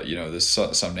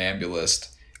somnambulist,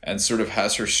 and sort of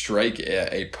has her strike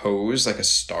a pose, like a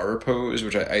star pose,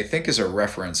 which I think is a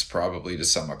reference probably to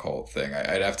some occult thing.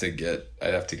 I'd have to get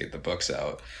the books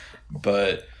out,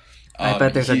 but I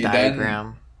bet there's a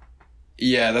diagram.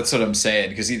 Yeah, that's what I'm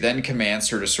saying, because he then commands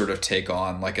her to sort of take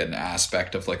on like an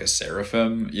aspect of like a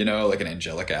seraphim, like an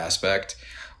angelic aspect,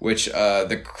 which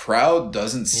the crowd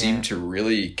doesn't seem to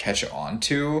really catch on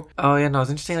to. Oh yeah, no, it's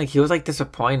interesting. Like, he was like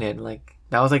disappointed. Like,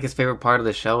 that was like his favorite part of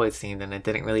the show, it seemed, and it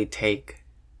didn't really take.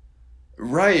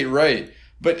 Right.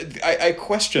 But I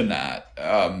question that.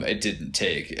 It didn't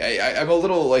take. I'm a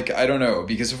little like, I don't know,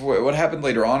 because of what happened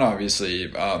later on, obviously.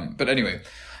 But anyway,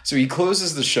 So he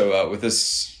closes the show out with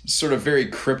this sort of very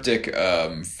cryptic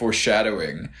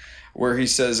foreshadowing, where he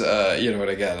says, you know, and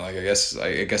again, like I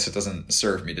guess it doesn't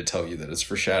serve me to tell you that it's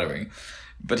foreshadowing,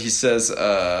 but he says,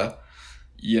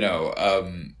 you know,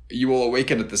 you will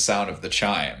awaken at the sound of the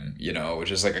chime, you know,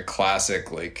 which is like a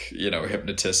classic, like, you know,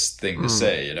 hypnotist thing to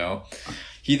say, you know.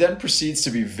 He then proceeds to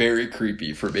be very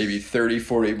creepy for maybe 30,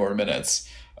 40 more minutes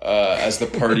as the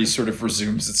party sort of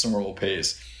resumes its normal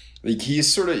pace. Like,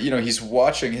 he's sort of, you know, he's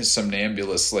watching his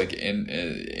somnambulist, like,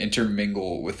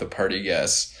 intermingle with the party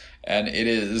guests. And it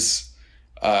is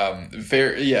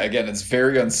it's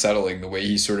very unsettling the way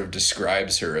he sort of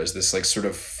describes her as this, like, sort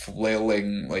of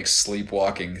flailing, like,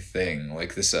 sleepwalking thing.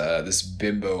 Like, this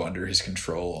bimbo under his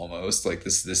control almost. Like,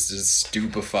 this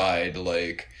stupefied,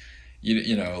 like,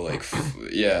 you know, like,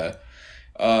 yeah.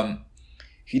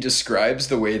 He describes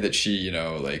the way that she, you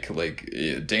know, like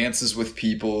dances with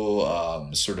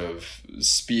people, sort of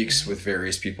speaks with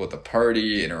various people at the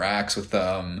party, interacts with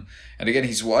them. And again,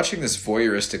 he's watching this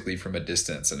voyeuristically from a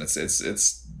distance, and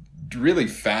it's really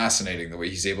fascinating the way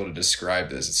he's able to describe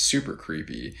this. It's super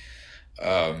creepy.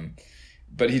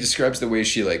 But he describes the way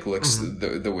she, like, looks,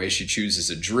 the way she chooses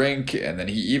a drink, and then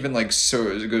he even, like,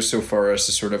 goes so far as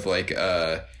to sort of, like,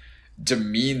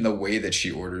 demean the way that she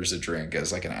orders a drink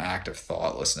as, like, an act of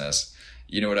thoughtlessness.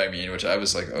 You know what I mean? Which I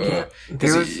was like, oh,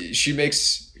 yeah, she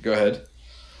makes. Go ahead.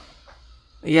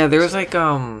 Yeah, there was like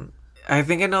I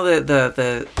think I know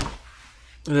the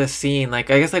scene.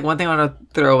 Like, I guess, like, one thing I want to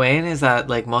throw in is that,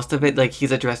 like, most of it, like,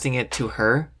 he's addressing it to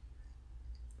her.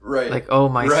 Right. Like, oh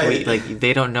my sweet, like,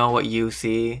 they don't know what you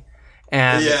see,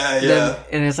 and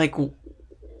and it's like.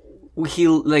 She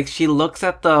looks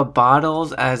at the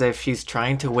bottles as if she's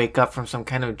trying to wake up from some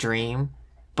kind of dream,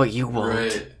 but you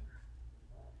won't.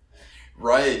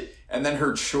 Right. And then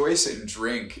her choice in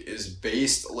drink is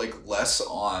based, like, less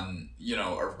on, you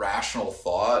know, a rational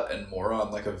thought and more on,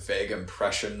 like, a vague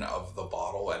impression of the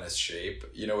bottle and its shape.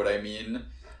 You know what I mean?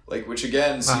 Like, which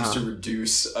again seems to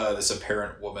reduce this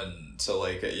apparent woman to,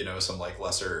 like, you know, some, like,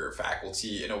 lesser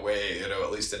faculty in a way, you know,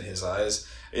 at least in his eyes.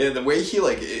 And the way he,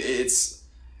 like, it's...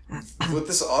 What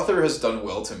this author has done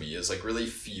well to me is, like, really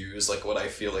fuse, like, what I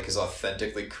feel like is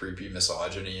authentically creepy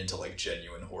misogyny into, like,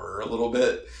 genuine horror a little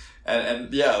bit.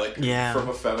 And yeah, like, from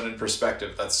a feminine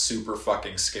perspective, that's super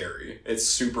fucking scary. It's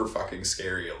super fucking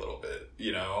scary a little bit,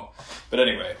 you know? But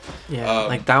anyway. Yeah,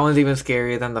 like, that one's even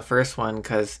scarier than the first one,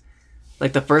 because,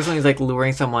 like, the first one is, like,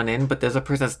 luring someone in, but there's a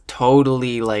person that's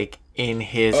totally, like, in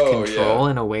his control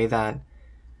in a way that...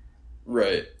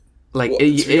 Right. Like, well,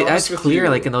 it's clear,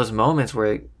 like, in those moments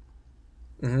where...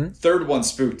 The third one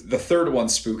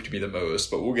spooked me the most,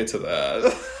 but we'll get to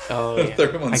that. Oh, yeah.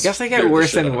 I guess they get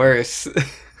worse and worse.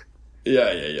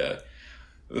 Yeah.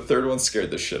 The third one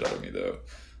scared the shit out of me, though.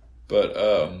 But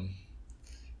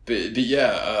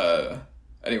yeah.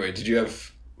 Anyway, did you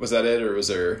have? Was that it, or was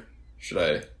there? Should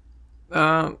I?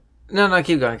 No.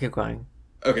 Keep going.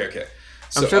 Okay.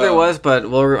 So, I'm sure there was, but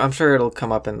I'm sure it'll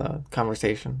come up in the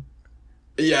conversation.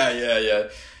 Yeah.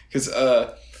 Because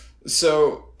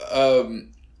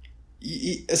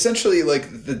essentially,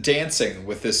 like, the dancing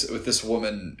with this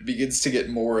woman begins to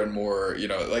get more and more, you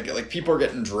know, like people are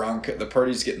getting drunk, the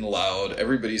party's getting loud,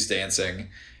 everybody's dancing,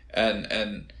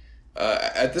 and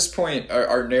at this point,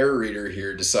 our narrator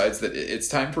here decides that it's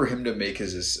time for him to make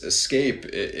his escape,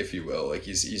 if you will. Like,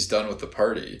 he's done with the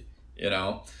party, you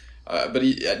know. But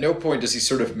at no point does he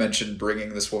sort of mention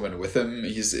bringing this woman with him.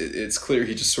 It's clear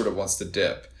he just sort of wants to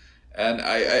dip. And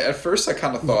I at first I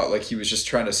kind of thought, like, he was just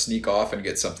trying to sneak off and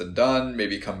get something done,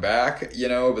 maybe come back, you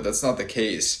know, but that's not the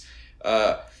case.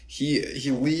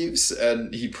 He leaves,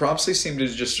 and he promptly seems to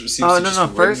just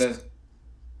first.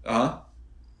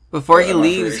 Before he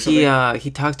leaves,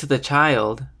 he talks to the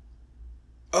child.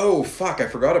 Oh fuck! I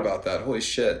forgot about that. Holy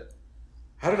shit!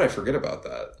 How did I forget about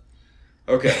that?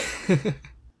 Okay.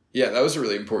 Yeah, that was a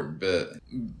really important bit.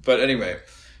 But anyway.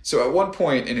 So at one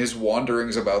point in his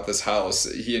wanderings about this house,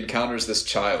 he encounters this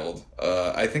child.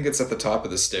 I think it's at the top of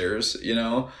the stairs, you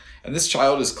know? And this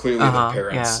child is clearly the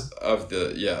parents of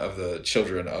the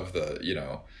children of the, you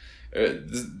know...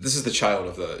 this is the child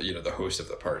of the, you know, the host of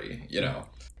the party, you know?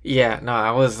 Yeah, no,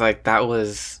 I was like,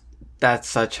 that's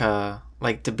such a...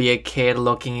 Like, to be a kid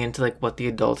looking into, like, what the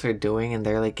adults are doing, and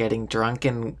they're, like, getting drunk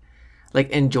and,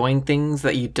 like, enjoying things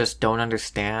that you just don't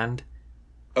understand.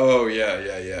 Oh,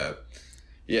 yeah.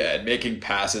 Yeah, and making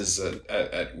passes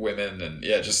at women, and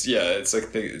it's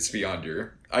like it's beyond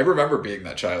your... I remember being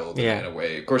that child in a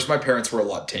way. Of course, my parents were a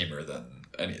lot tamer than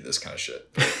any of this kind of shit.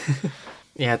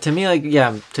 Yeah, to me,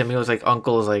 it was like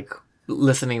uncles, like,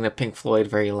 listening to Pink Floyd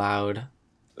very loud.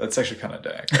 That's actually kind of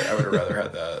dank. I would have rather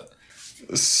had that.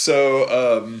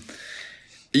 So,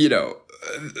 you know,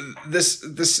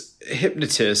 this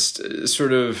hypnotist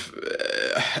sort of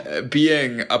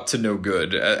being up to no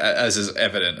good, as is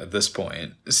evident at this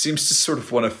point, seems to sort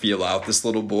of want to feel out this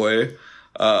little boy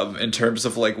in terms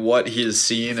of like what he has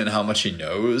seen and how much he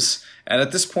knows. And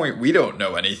at this point, we don't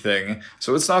know anything,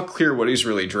 so it's not clear what he's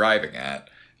really driving at,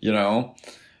 you know?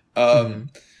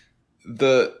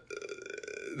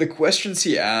 The questions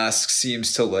he asks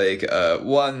seems to like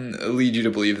one lead you to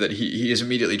believe that he is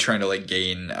immediately trying to like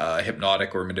gain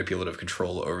hypnotic or manipulative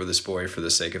control over this boy for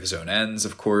the sake of his own ends,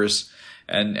 of course,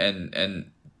 and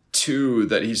two,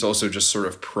 that he's also just sort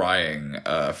of prying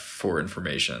for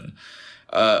information,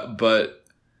 but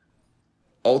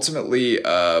ultimately,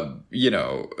 you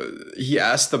know, he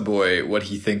asked the boy what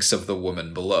he thinks of the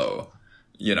woman below,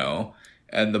 you know.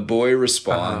 And the boy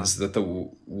responds that the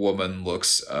woman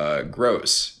looks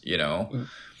gross, you know?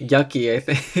 Yucky, I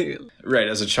think. Right,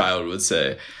 as a child would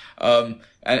say.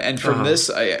 And from this,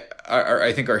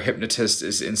 I think our hypnotist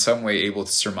is in some way able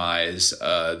to surmise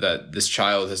that this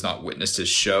child has not witnessed his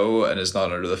show and is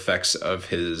not under the effects of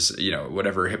his, you know,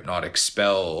 whatever hypnotic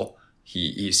spell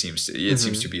he seems to, it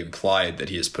seems to be implied that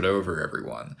he has put over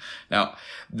everyone. Now,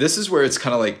 this is where it's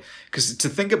kind of like, because to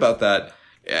think about that,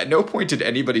 at no point did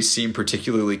anybody seem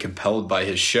particularly compelled by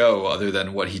his show other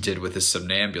than what he did with his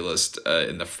somnambulist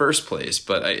in the first place.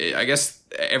 But I guess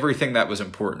everything that was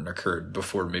important occurred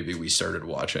before maybe we started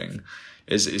watching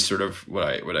is sort of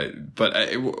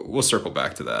we'll circle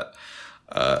back to that.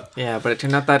 Yeah, but it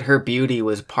turned out that her beauty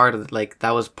was part of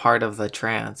the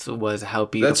trance, was how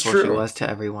beautiful she was to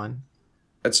everyone.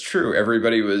 That's true.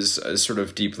 Everybody was sort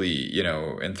of deeply, you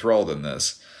know, enthralled in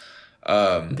this. They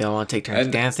all want to take turns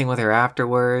dancing with her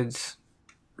afterwards.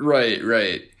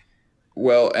 Right.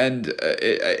 Well, and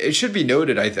it should be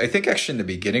noted, I think actually in the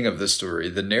beginning of the story,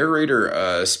 the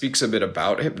narrator speaks a bit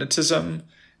about hypnotism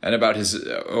and about his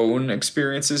own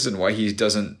experiences and why he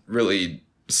doesn't really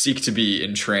seek to be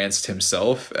entranced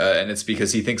himself. And it's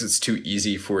because he thinks it's too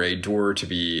easy for a door to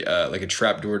be, like a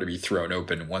trap door to be thrown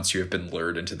open once you have been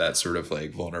lured into that sort of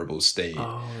like vulnerable state.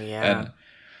 Oh, yeah. And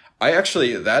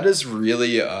that is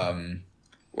really, well,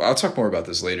 I'll talk more about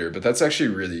this later, but that's actually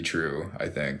really true, I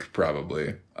think,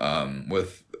 probably.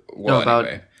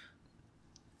 Anyway.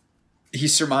 He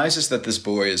surmises that this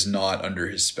boy is not under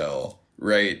his spell,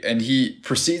 right? And he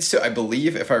proceeds to, I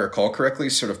believe, if I recall correctly,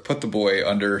 sort of put the boy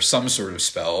under some sort of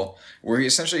spell, where he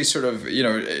essentially sort of, you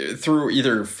know, through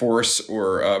either force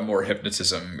or more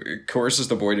hypnotism, coerces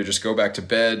the boy to just go back to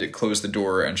bed, close the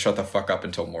door, and shut the fuck up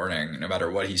until morning, no matter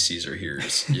what he sees or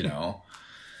hears, you know?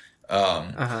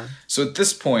 So at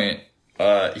this point,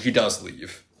 he does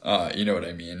leave. You know what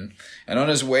I mean? And on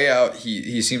his way out,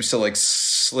 he seems to like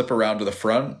slip around to the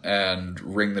front and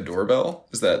ring the doorbell.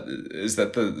 Is that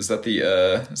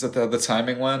how the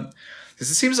timing went?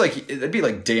 Because it seems like it'd be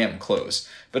like damn close.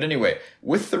 But anyway,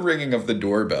 with the ringing of the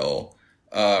doorbell,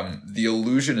 the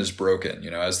illusion is broken.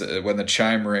 You know, when the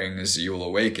chime rings, you will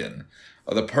awaken.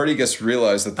 The party gets to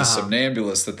realize that the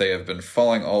somnambulist that they have been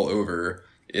falling all over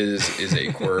is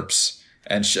a corpse.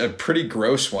 And a pretty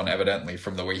gross one, evidently,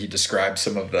 from the way he described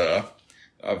some of the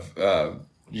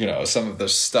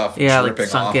stuff dripping like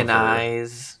sunken off of her.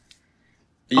 eyes.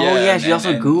 Yeah, she's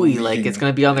also gooey. Like it's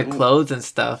gonna be on their clothes and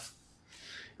stuff.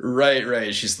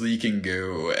 Right. She's leaking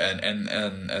goo,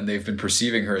 and they've been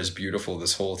perceiving her as beautiful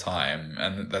this whole time,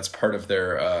 and that's part of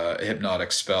their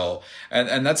hypnotic spell.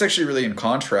 And that's actually really in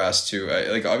contrast to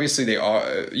like obviously they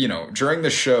are, you know, during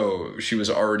the show she was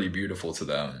already beautiful to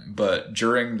them, but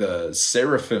during the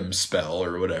seraphim spell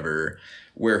or whatever,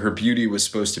 where her beauty was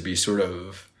supposed to be sort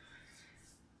of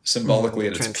symbolically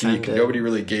at its peak, nobody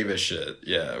really gave a shit.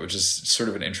 Yeah, which is sort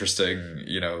of an interesting,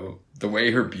 you know, the way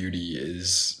her beauty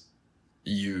is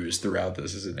used throughout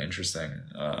this is an interesting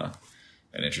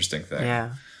thing.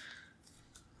 Yeah.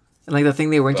 And like the thing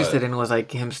they were interested in was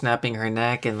like him snapping her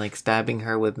neck and like stabbing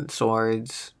her with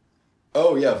swords.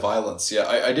 Oh yeah, violence. Yeah,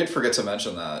 I did forget to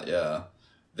mention that. Yeah,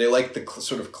 they like the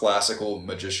sort of classical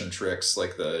magician tricks,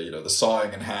 like the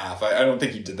sawing in half. I don't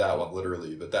think he did that one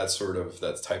literally, but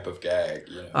that type of gag.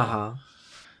 You know?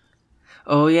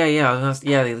 Oh yeah.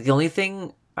 The only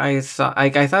thing I saw,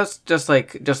 I thought it was just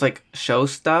like show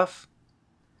stuff.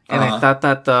 And I thought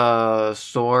that the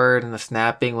sword and the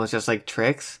snapping was just like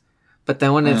tricks. But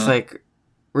then when it's like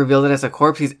revealed it as a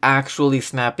corpse, he's actually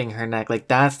snapping her neck. Like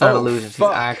that's not illusion. Fuck.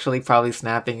 He's actually probably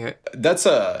snapping her. That's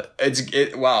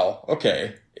wow.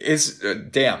 Okay. It's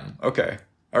damn. Okay.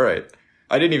 All right.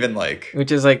 I didn't even like.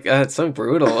 Which is like it's so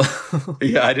brutal.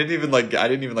 Yeah, I didn't even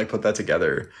put that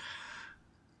together.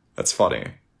 That's funny.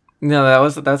 No,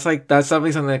 that's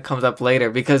something that comes up later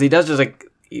because he does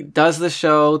the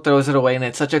show, throws it away, and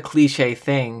it's such a cliche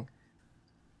thing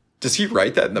Does he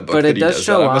write that in the book? But that it he does does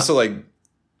show that? up.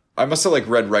 I must have like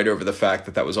read right over the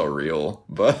fact that was all real,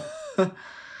 but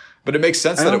but it makes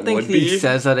sense I that don't it think would he be.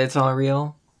 says that it's all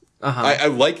real. I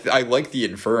like the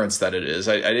inference that it is.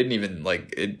 I didn't even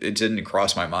like it. It didn't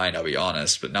cross my mind. I'll be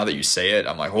honest. But now that you say it,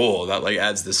 I'm like, oh, that like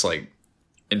adds this like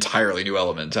entirely new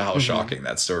element to how shocking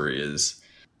that story is.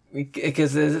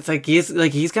 Because it's like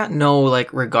he's got no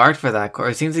like regard for that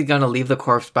corpse. It seems he's gonna leave the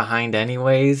corpse behind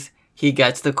anyways. He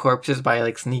gets the corpses by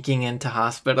like sneaking into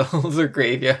hospitals or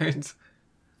graveyards.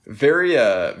 Very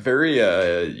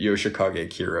Yoshikage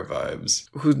Kira vibes.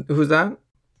 Who's that?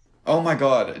 Oh my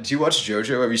god! Do you watch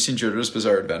JoJo? Have you seen JoJo's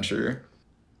Bizarre Adventure?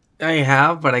 I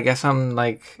have, but I guess I'm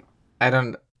like I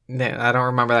don't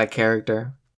remember that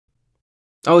character.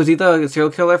 Oh, is he the serial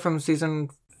killer from season?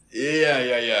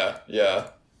 Yeah.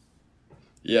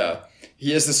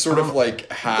 He has this sort of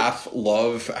like half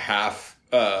love, half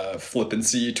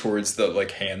flippancy towards the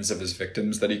like hands of his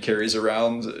victims that he carries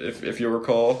around. If you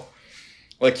recall,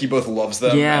 like he both loves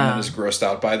them and then is grossed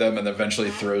out by them, and eventually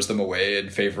throws them away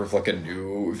in favor of like a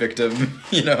new victim.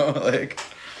 You know, like.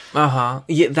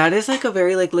 Yeah, that is like a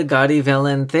very like Ligotti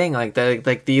villain thing.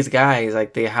 Like these guys,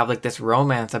 like they have like this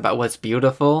romance about what's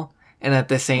beautiful, and at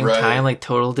the same time, like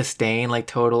total disdain, like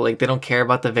total like they don't care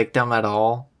about the victim at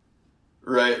all.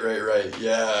 Right.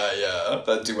 Yeah.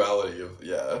 That duality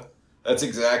of That's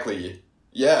exactly.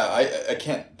 Yeah, I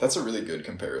can't. That's a really good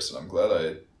comparison. I'm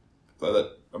glad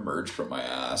that emerged from my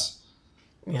ass.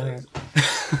 Yeah.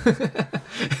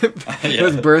 It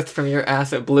was birthed from your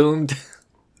ass. It bloomed.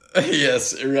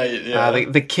 Yes, right. Yeah.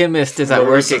 The chemist is at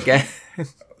work again.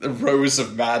 The rose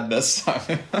of madness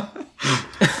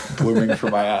blooming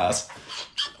from my ass.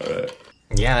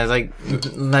 Yeah, there's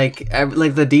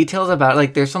like the details about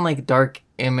like there's some like dark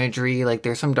imagery, like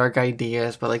there's some dark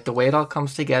ideas, but like the way it all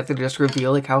comes together to just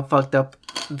reveal like how fucked up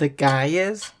the guy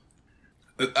is.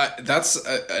 That's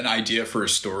an idea for a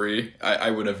story.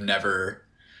 I would have never.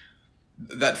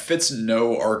 That fits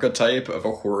no archetype of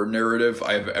a horror narrative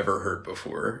I've ever heard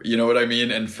before. You know what I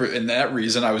mean? And for in that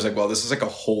reason, I was like, well, this is like a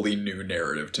wholly new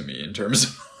narrative to me in terms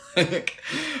of like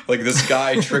this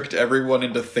guy tricked everyone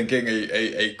into thinking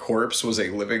a corpse was a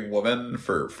living woman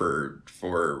for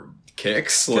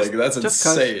kicks. Like that's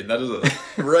insane. That is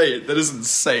right. That is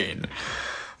insane.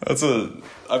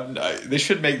 They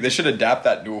should adapt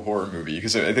that into a horror movie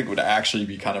because I think it would actually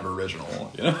be kind of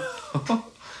original. You know.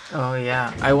 Oh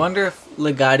yeah, I wonder if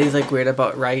Ligotti's like weird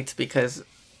about rights because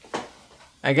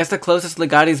I guess the closest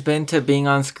Ligotti's been to being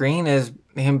on screen is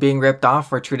him being ripped off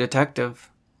for True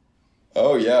Detective.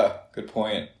 Oh yeah, good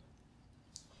point.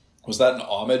 Was that an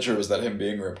homage or was that him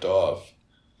being ripped off?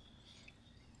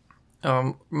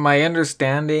 My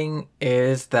understanding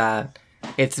is that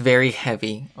it's very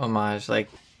heavy homage. Like,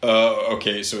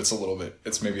 okay, so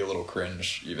it's maybe a little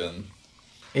cringe even.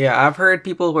 Yeah, I've heard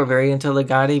people who are very into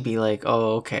Ligotti be like,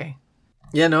 oh, okay.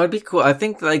 Yeah, no, it'd be cool. I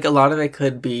think, like, a lot of it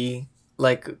could be,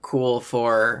 like, cool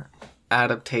for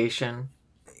adaptation.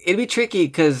 It'd be tricky,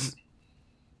 because,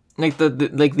 like,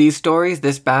 like these stories,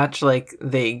 this batch, like,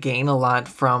 they gain a lot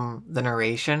from the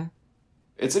narration.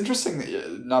 It's interesting,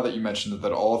 now that you mentioned it,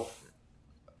 that all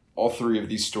three of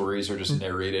these stories are just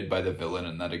narrated by the villain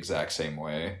in that exact same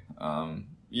way.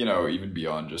 You know, even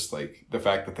beyond just, like, the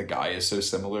fact that the guy is so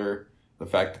similar... The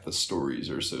fact that the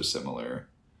stories are so similar.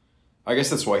 I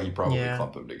guess that's why he probably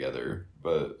clumped them together,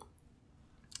 but...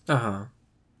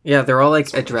 Yeah, they're all,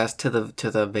 like, addressed to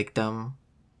the victim.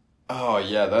 Oh,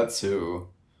 yeah, that too.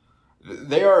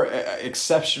 They are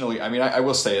exceptionally... I mean, I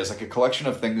will say, as, like, a collection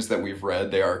of things that we've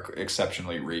read, they are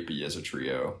exceptionally rapey as a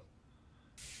trio.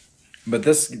 But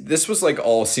this was, like,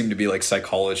 all seemed to be, like,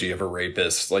 psychology of a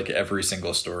rapist, like, every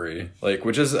single story. Like,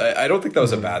 which is... I don't think that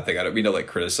was a bad thing. I don't mean to, like,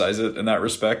 criticize it in that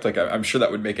respect. Like, I'm sure that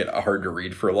would make it hard to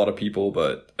read for a lot of people,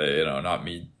 but, you know, not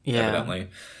me, evidently.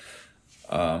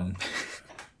 But,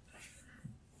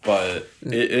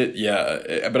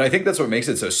 but I think that's what makes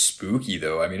it so spooky,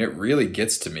 though. I mean, it really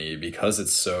gets to me because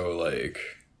it's so, like...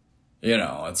 You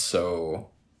know, it's so...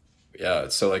 Yeah,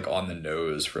 it's so, like, on the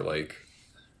nose for, like...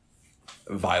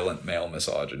 violent male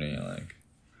misogyny, like.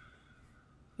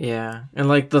 Yeah, and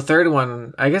like the third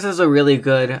one, I guess is a really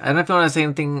good. I don't know if you want to say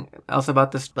anything else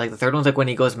about this. Like the third one's like when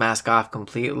he goes mask off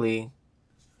completely.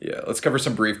 Yeah, let's cover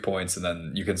some brief points and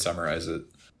then you can summarize it.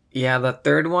 Yeah, the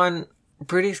third one,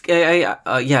 pretty. Yeah,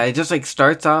 it just like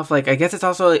starts off like I guess it's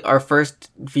also like our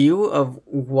first view of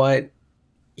what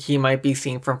he might be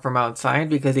seen from outside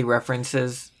because he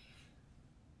references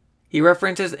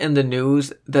in the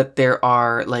news that there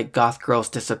are, like, goth girls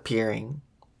disappearing.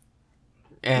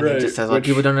 And he just says, well,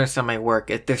 people don't understand my work.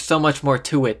 There's so much more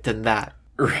to it than that.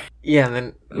 Right. Yeah,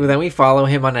 and then we follow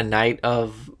him on a night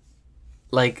of,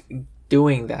 like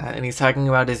doing that, and he's talking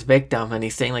about his victim, and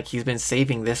he's saying like he's been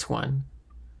saving this one,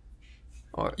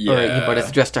 but it's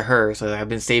addressed to her. So I've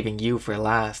been saving you for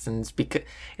last, and it's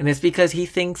because he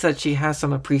thinks that she has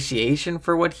some appreciation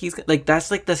for what he's like.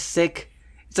 That's like the sick.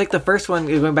 It's like the first one.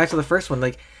 Going back to the first one,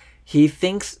 like he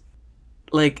thinks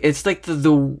like it's like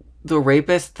the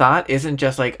rapist thought isn't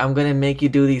just like I'm gonna make you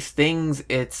do these things.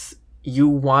 It's you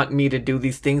want me to do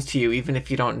these things to you, even if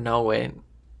you don't know it.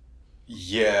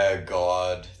 Yeah,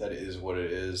 God, that is what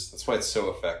it is. That's why it's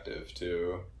so effective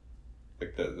too.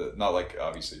 Like the not like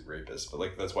obviously rapist, but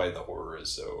like that's why the horror is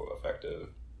so effective.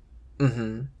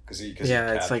 Mm-hmm. Because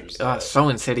it's like so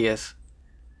insidious.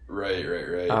 Right.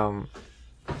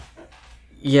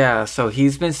 Yeah, so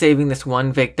he's been saving this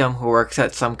one victim who works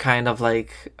at some kind of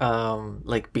like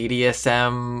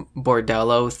BDSM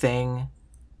bordello thing.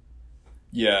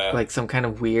 Yeah, like some kind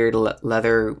of weird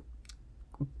leather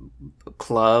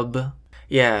club.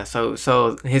 Yeah,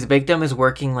 so his victim is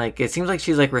working like it seems like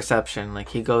she's like reception. Like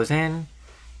he goes in,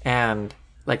 and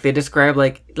like they describe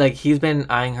like he's been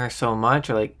eyeing her so much,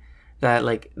 or like that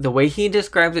like the way he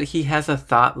describes it, he has a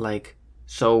thought like,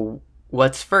 so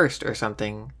what's first or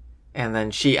something, and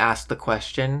then she asked the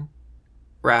question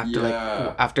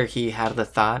after he had the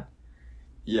thought.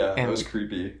 Yeah, and that was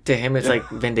creepy. To him, it's like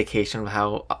vindication of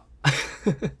how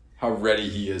ready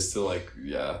he is to like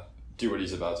do what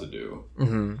he's about to do.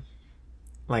 Mm-hmm.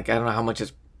 Like I don't know how much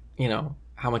is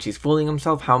how much he's fooling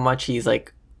himself, how much he's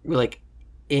like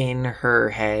in her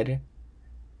head,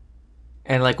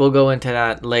 and like we'll go into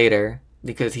that later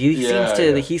because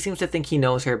he seems to think he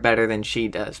knows her better than she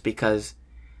does because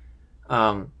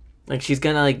like she's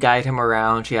gonna like guide him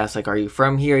around. She asks like, "Are you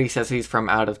from here?" He says he's from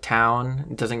out of town.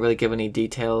 It doesn't really give any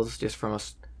details, just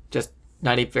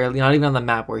not even on the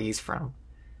map where he's from.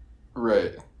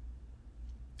 Right.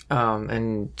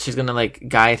 And she's gonna like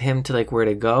guide him to like where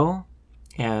to go,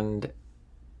 and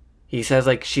he says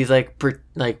like she's like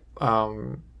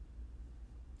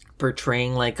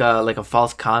portraying like a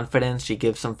false confidence. She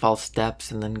gives some false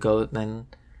steps and then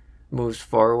moves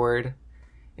forward,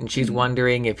 and she's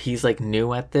wondering if he's like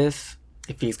new at this,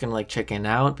 if he's gonna like chicken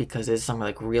out because it's some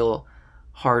like real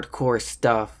hardcore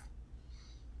stuff.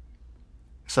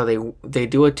 So they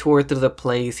do a tour through the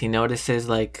place. He notices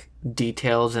like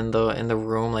details in the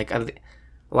room, like a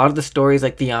lot of the stories,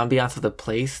 like the ambiance of the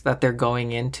place that they're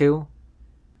going into.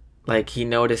 Like he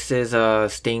notices a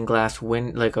stained glass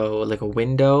like a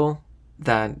window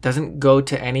that doesn't go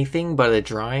to anything but a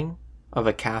drawing of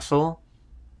a castle,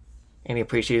 and he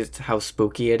appreciates how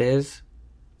spooky it is,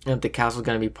 and the castle's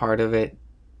gonna be part of it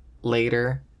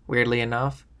later, weirdly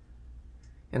enough.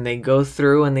 And they go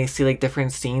through and they see like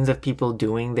different scenes of people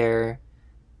doing their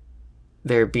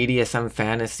BDSM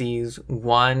fantasies.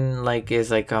 One like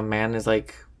is like a man is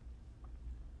like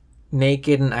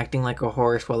naked and acting like a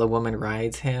horse while a woman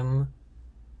rides him.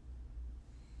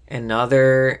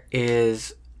 Another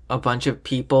is a bunch of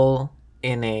people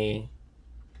in an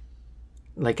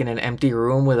empty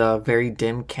room with a very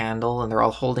dim candle, and they're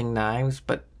all holding knives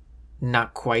but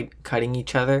not quite cutting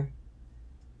each other.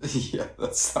 Yeah,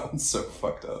 that sounds so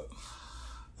fucked up.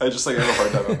 I just like have a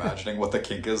hard time imagining what the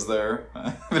kink is there.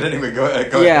 But anyway, go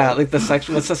ahead. Yeah, like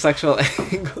what's the sexual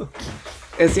angle?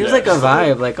 It seems like a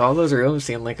vibe. Like all those rooms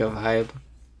seem like a vibe.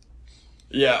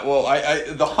 Yeah, well,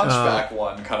 I the Hunchback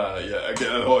one kind of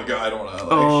Again, oh god, I don't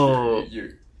want to.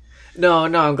 You. No,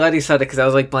 I'm glad you said it because I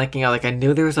was like blanking out. Like I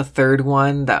knew there was a third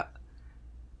one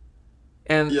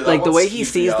and like the way he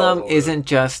sees them isn't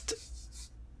just.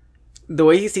 The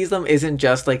way he sees them isn't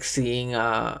just like seeing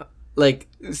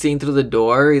through the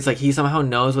door. It's like he somehow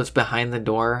knows what's behind the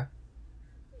door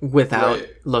without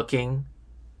looking.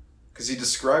 Because he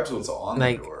describes what's on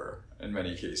the door in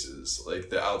many cases, like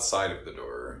the outside of the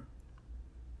door.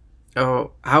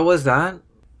 Oh, how was that?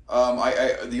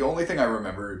 I the only thing I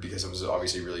remember, because it was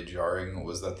obviously really jarring,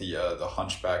 was that the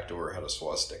Hunchback door had a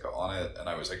swastika on it, and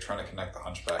I was like trying to connect the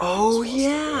Hunchback. Oh to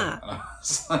the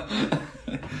swastika,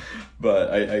 yeah.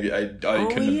 But I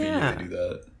couldn't immediately do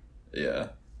that. Yeah.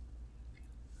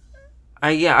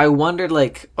 I wondered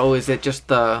like, is it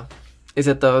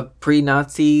the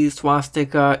pre-Nazi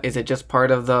swastika? Is it just part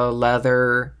of the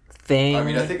leather thing? I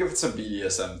mean, I think if it's a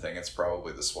BDSM thing, it's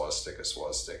probably the swastika,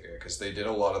 because they did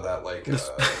a lot of that. Like,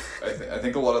 I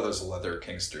think a lot of those leather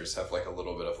kinksters have like a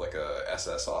little bit of like a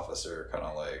SS officer kind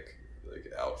of like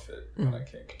outfit kind of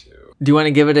kink too. Do you want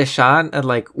to give it a shot at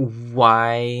like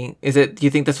why is it? Do you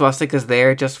think the swastika is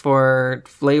there just for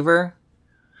flavor?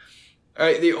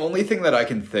 The only thing that I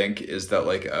can think is that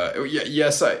like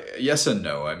yes and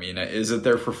no. I mean, is it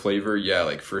there for flavor? Yeah,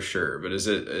 like for sure. But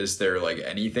is there like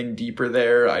anything deeper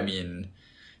there? I mean,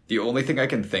 The only thing I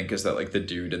can think is that like the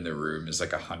dude in the room is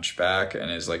like a hunchback,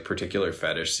 and his like particular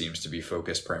fetish seems to be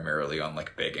focused primarily on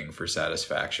like begging for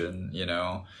satisfaction, you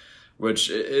know, which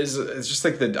is it's just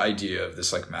like the idea of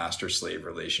this like master slave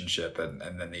relationship, and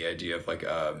then the idea of like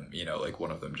you know, like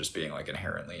one of them just being like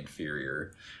inherently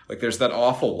inferior. Like there's that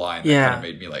awful line that kind of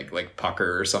made me like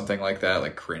pucker or something like that,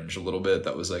 like cringe a little bit.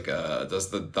 That was like does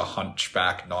the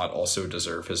hunchback not also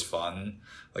deserve his fun?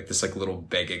 Like this like little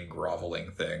begging,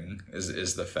 groveling thing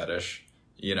is the fetish,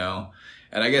 you know?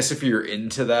 And I guess if you're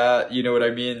into that, you know what I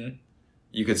mean?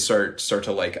 You could start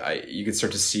to like you could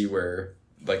start to see where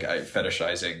like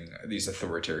fetishizing these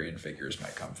authoritarian figures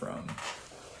might come from.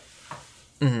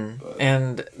 Mm-hmm.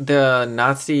 And the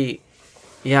Nazi,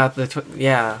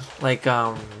 like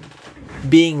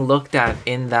being looked at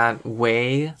in that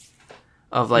way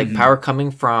of like power coming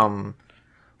from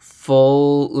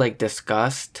full like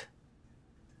disgust.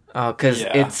 Because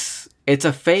it's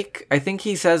a fake. I think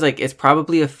he says like it's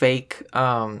probably a fake.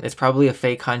 It's probably a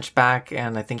fake hunchback,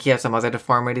 and I think he has some other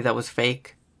deformity that was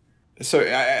fake. So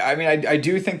I mean I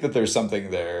do think that there's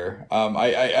something there.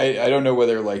 I don't know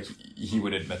whether like he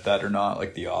would admit that or not.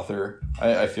 Like the author,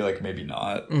 I feel like maybe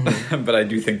not, but I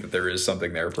do think that there is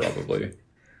something there probably.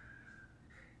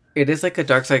 It is like a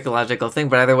dark psychological thing,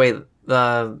 but either way,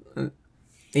 I don't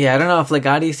know if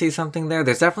Ligotti sees something there.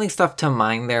 There's definitely stuff to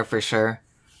mine there for sure.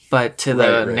 But to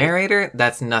the narrator,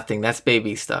 that's nothing. That's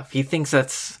baby stuff. He thinks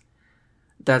that's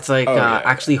like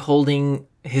actually holding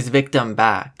his victim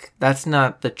back. That's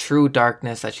not the true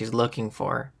darkness that she's looking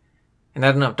for. And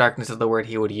I don't know if darkness is the word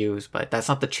he would use, but that's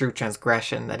not the true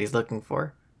transgression that he's looking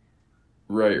for.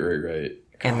 Right. God,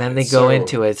 and then they go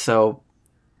into it, so...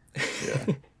 Yeah.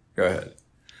 Go ahead.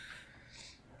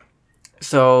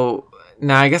 So...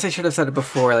 Now, I guess I should have said it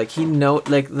before. Like,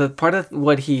 the part of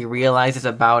what he realizes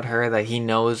about her that he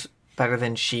knows better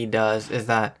than she does is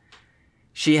that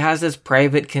she has this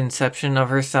private conception of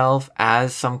herself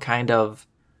as some kind of,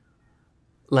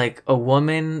 like, a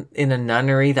woman in a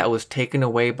nunnery that was taken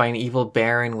away by an evil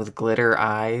baron with glitter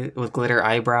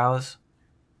eyebrows.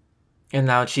 And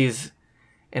now she's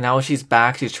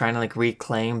back. She's trying to, like,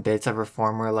 reclaim bits of her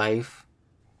former life.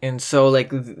 And so,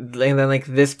 like, and then, like,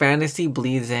 this fantasy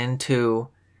bleeds into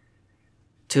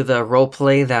the role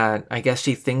play that I guess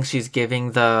she thinks she's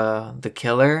giving the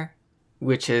killer,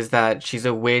 which is that she's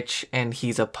a witch and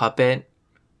he's a puppet.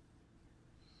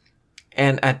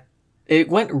 And it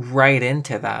went right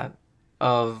into that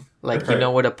of, like, you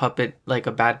know what a puppet, like,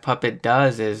 a bad puppet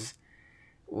does is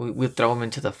we throw him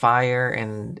into the fire,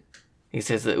 and he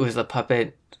says that it was the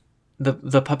puppet.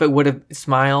 The puppet would have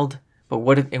smiled, but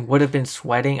would have been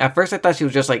sweating. At first, I thought she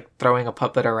was just like throwing a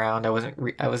puppet around. I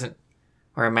wasn't,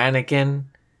 or a mannequin.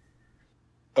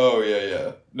 Oh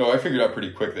yeah. No, I figured out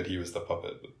pretty quick that he was the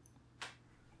puppet.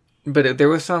 But there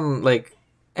was some like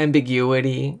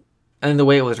ambiguity in the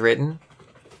way it was written,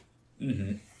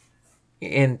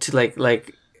 and to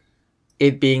like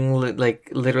it being like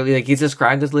literally like he's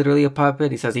described as literally a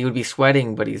puppet. He says he would be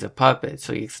sweating, but he's a puppet,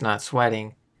 so he's not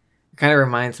sweating. It kind of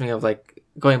reminds me of like.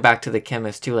 Going back to the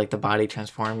chemist too, like the body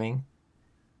transforming.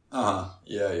 Yeah.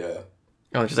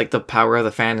 Oh, just like the power of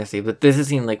the fantasy. But this is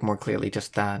seen like more clearly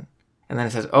just that. And then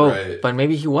it says, but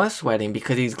maybe he was sweating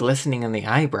because he's glistening in the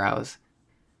eyebrows.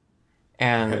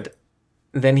 And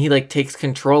then he like takes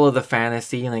control of the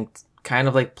fantasy and like kind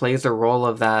of like plays the role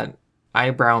of that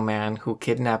eyebrow man who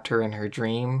kidnapped her in her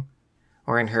dream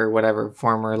or in her whatever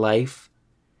former life.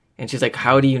 And she's like,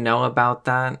 how do you know about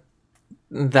that?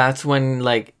 That's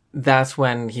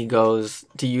when he goes,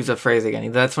 to use a phrase again,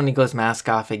 that's when he goes mask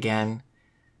off again,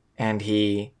 and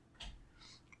he,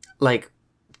 like,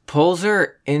 pulls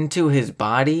her into his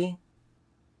body.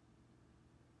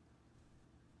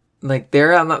 Like,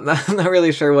 I'm not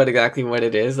really sure what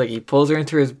it is. Like, he pulls her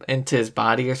into his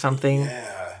body or something.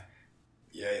 Yeah,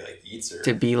 he, like, eats her.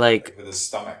 To be, like with his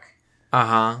stomach.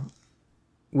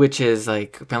 Which is,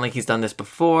 like, apparently he's done this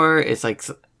before. It's, like,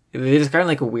 they describe it in,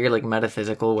 like, a weird, like,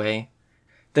 metaphysical way.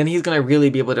 Then he's going to really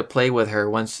be able to play with her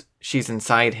once she's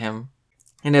inside him.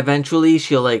 And eventually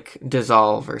she'll, like,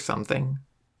 dissolve or something.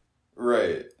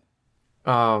 Right.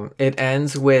 It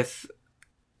ends with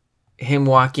him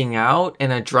walking out,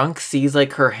 and a drunk sees,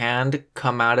 like, her hand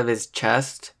come out of his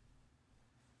chest.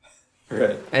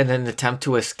 Right. And then attempt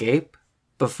to escape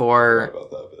before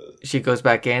she goes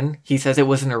back in. He says it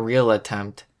wasn't a real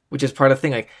attempt, which is part of the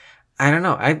thing. Like, I don't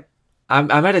know. I'm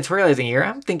editorializing here.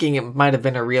 I'm thinking it might have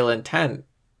been a real intent.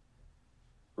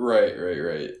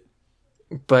 Right.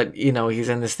 But, you know, he's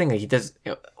in this thing. Like, he does,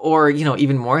 or, you know,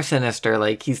 even more sinister,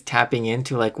 like, he's tapping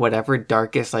into, like, whatever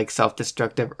darkest, like,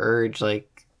 self-destructive urge,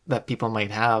 like, that people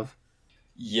might have.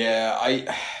 Yeah,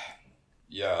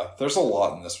 Yeah, there's a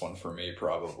lot in this one for me,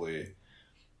 probably.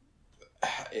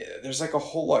 There's like a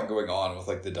whole lot going on with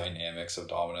like the dynamics of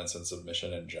dominance and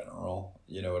submission in general.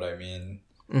 You know what I mean?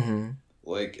 Mm-hmm.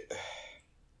 Like,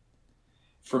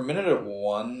 for minute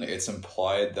 1, it's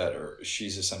implied that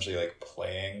she's essentially like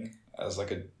playing as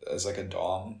like a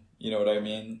dom. You know what I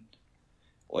mean?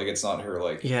 Like, it's not her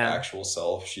like actual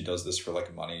self. She does this for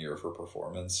like money or for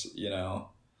performance. You know,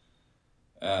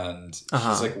 and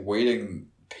she's like waiting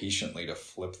patiently to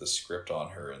flip the script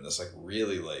on her, and this like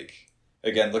really like.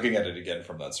 Again, looking at it again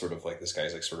from that sort of like this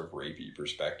guy's like sort of rapey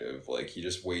perspective, like he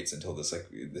just waits until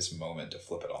this moment to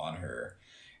flip it on her,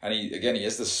 and he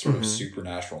has this sort of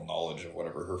supernatural knowledge of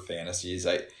whatever her fantasies.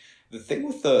 The thing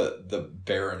with the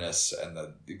Baroness and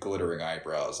the glittering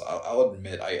eyebrows, I'll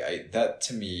admit, that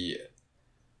to me,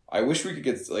 I wish we could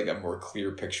get like a more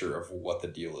clear picture of what the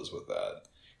deal is with that.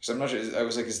 Because I'm not sure. I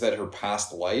was like, is that her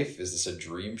past life? Is this a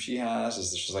dream she has? Is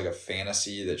this just like a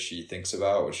fantasy that she thinks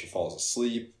about when she falls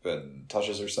asleep and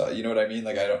touches herself? You know what I mean?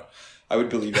 Like, I would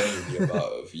believe any of the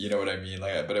above. You know what I mean?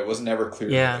 Like, but it was never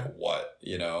clear like what,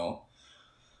 you know?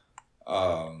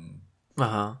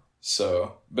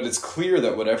 So, but it's clear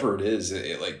that whatever it is,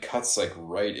 it like cuts like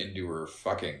right into her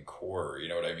fucking core. You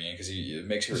know what I mean? Because it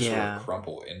makes her sort of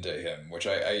crumple into him, which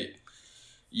I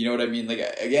you know what I mean? Like,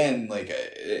 again, like,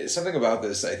 something about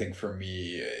this, I think, for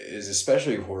me, is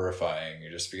especially horrifying,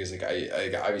 just because, like,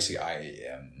 obviously I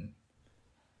am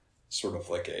sort of,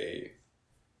 like, a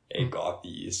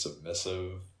gothy,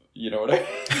 submissive, you know what I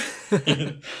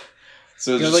mean?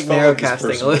 So it's just like felt like this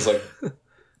person was, like,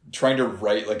 trying to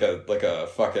write, like a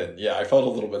fucking, I felt a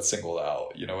little bit singled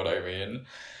out, you know what I mean?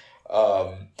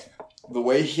 The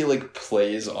way he, like,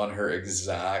 plays on her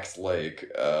exact, like,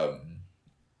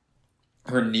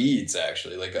 her needs,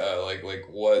 actually, like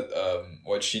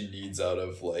what she needs out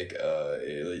of like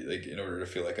in order to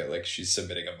feel like she's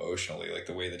submitting emotionally, like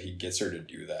the way that he gets her to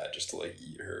do that just to like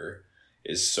eat her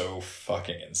is so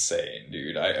fucking insane,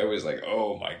 dude. I was like,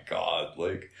 oh my god,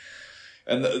 like,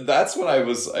 and that's when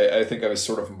I think I was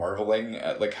sort of marveling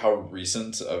at like how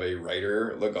recent of a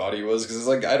writer Ligotti was, because it's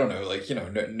like, I don't know, like, you know,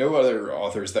 no other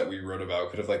authors that we wrote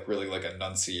about could have like really like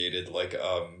enunciated like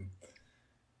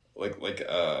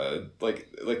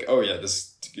oh yeah,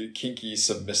 this kinky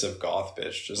submissive goth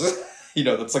bitch, just you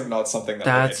know, that's like not something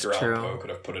that Edgar Allan Poe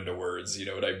could have put into words, you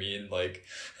know what I mean? Like,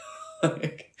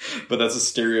 but that's a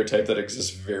stereotype that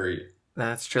exists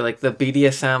that's true, like the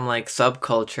BDSM like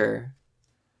subculture.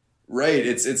 Right,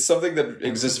 it's something that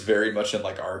exists very much in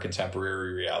like our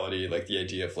contemporary reality, like the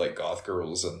idea of like goth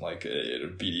girls and like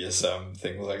BDSM,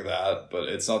 things like that. But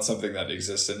it's not something that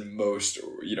exists in most,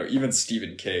 you know, even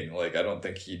Stephen King. Like, I don't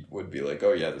think he would be like,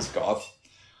 oh yeah, this goth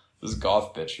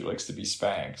bitch who likes to be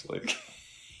spanked, like,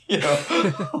 you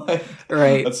know, like,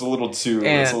 right. That's a little too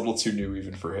new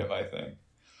even for him, I think.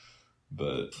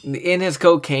 But in his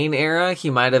cocaine era, he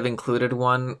might have included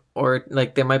one, or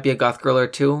like there might be a goth girl or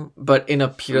two, but in a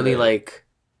purely like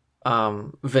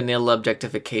vanilla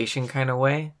objectification kind of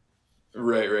way.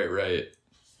 Right.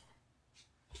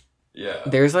 Yeah.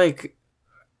 There's like,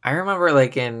 I remember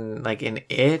like in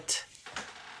It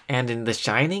and in The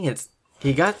Shining,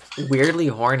 he got weirdly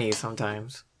horny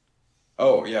sometimes.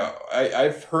 Oh yeah,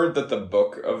 I've heard that the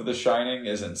book of The Shining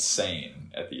is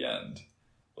insane at the end.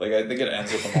 Like, I think it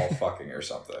ends with them all fucking or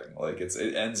something. Like, it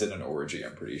ends in an orgy,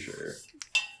 I'm pretty sure.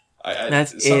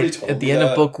 That's it. At the end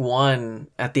of book one,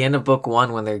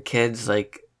 when they're kids,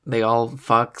 like, they all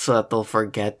fuck so that they'll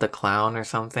forget the clown or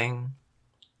something.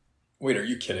 Wait, are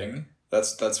you kidding?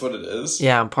 That's what it is?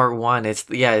 Yeah, in part one, it's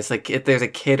like there's a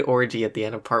kid orgy at the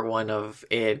end of part one of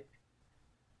It.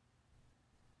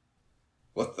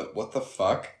 What the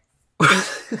fuck?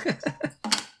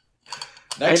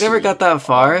 I never got that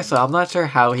far, so I'm not sure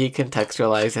how he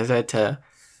contextualizes it to...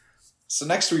 So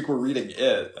next week we're reading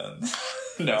It, and...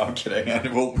 No, I'm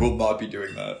kidding. We'll not be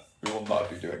doing that. We will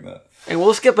not be doing that. And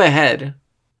we'll skip ahead.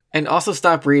 And also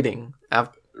stop reading.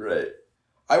 Right.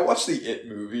 I watched the It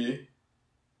movie.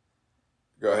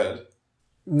 Go ahead.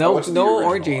 No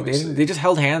orgy. They just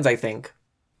held hands, I think.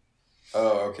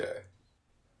 Oh, okay.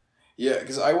 Yeah,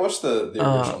 because I watched the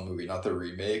original movie, not the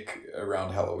remake,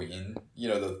 around Halloween. You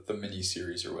know, the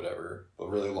mini-series or whatever. The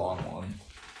really long one.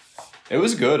 It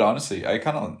was good, honestly. I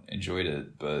kind of enjoyed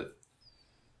it, but...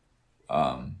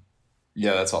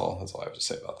 yeah, that's all I have to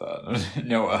say about that.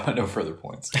 No further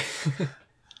points.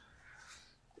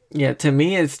 Yeah, to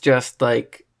me, it's just,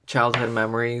 like, childhood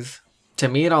memories. To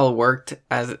me, it all worked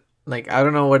as, like, I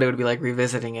don't know what it would be like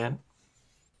revisiting it.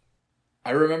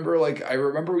 I remember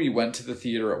we went to the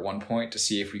theater at one point to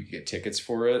see if we could get tickets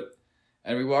for it.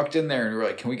 And we walked in there and we were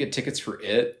like, can we get tickets for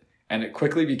It? And it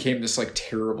quickly became this like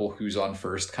terrible who's on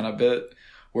first kind of bit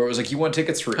where it was like, you want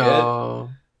tickets for It? Oh,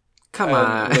 come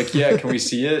on. Like, yeah, can we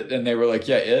see it? And they were like,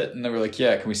 yeah, It. And they were like,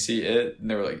 yeah, can we see It? And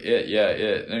they were like, It, yeah,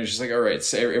 It. And it was just like, all right,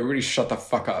 so everybody shut the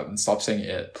fuck up and stop saying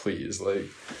It, please. Like,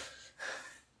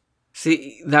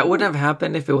 see, that wouldn't have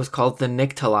happened if it was called the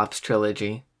Nyctalops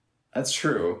Trilogy. that's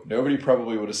true. Nobody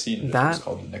probably would have seen it if it was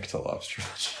called the Nyctalops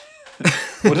Trilogy.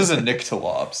 What is a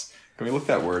Nyctalops? Can we look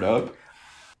that word up?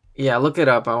 Yeah, look it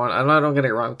up. I don't get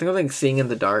it wrong. I think of like seeing in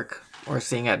the dark or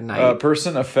seeing at night. A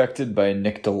person affected by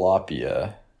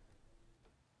nyctalopia.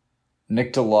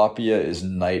 Nyctalopia is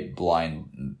night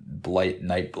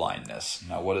blindness.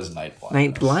 Now, what is night blindness?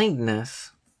 Night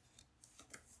blindness.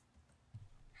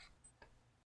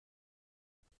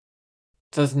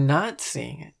 So it's not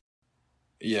seeing it.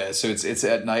 Yeah, so it's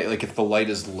at night. Like if the light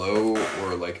is low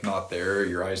or like not there,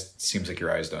 your eyes seems like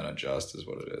your eyes don't adjust. Is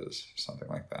what it is. Something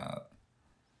like that.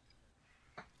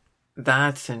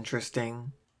 That's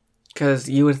interesting, because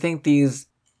you would think these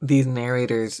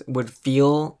narrators would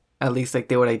feel, at least like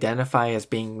they would identify as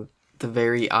being the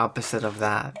very opposite of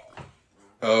that.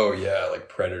 Oh yeah, like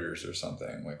predators or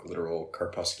something, like literal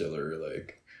crepuscular,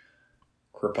 like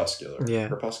crepuscular. Yeah,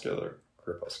 crepuscular.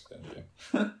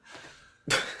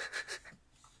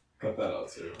 Cut that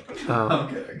out too. I'm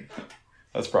kidding.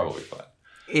 That's probably fine.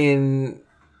 In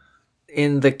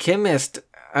The Chemist,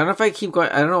 I don't know if I keep going.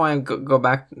 I don't know why I go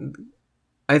back.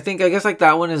 I guess like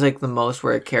that one is like the most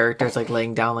where a character is like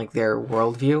laying down like their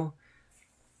worldview.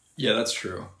 Yeah, that's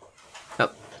true.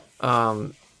 But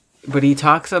he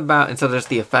talks about, and so there's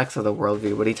the effects of the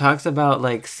worldview. But he talks about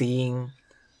like seeing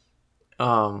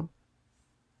like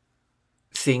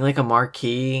a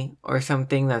marquee or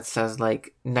something that says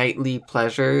like nightly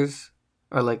pleasures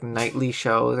or like nightly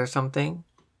shows or something.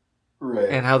 Right.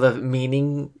 And how the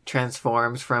meaning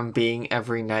transforms from being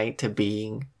every night to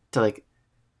being to like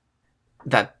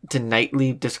that to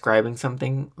nightly describing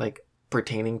something like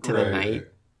pertaining to the night.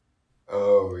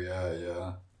 Oh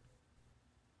yeah.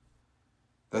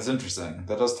 That's interesting.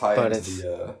 That does tie into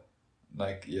the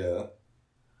yeah.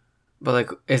 But like,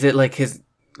 is it like his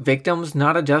victims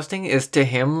not adjusting? Is to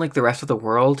him like the rest of the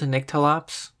world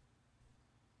Nyctalops?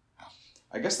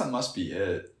 I guess that must be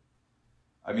it.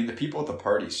 I mean, the people at the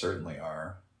party certainly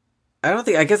are.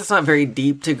 I guess it's not very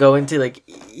deep to go into like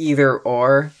either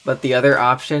or, but the other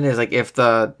option is like if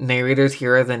the narrators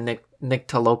here are the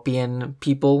Nyctalopian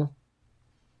people,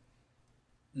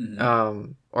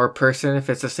 or person, if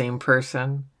it's the same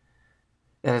person,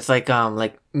 then it's like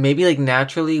maybe like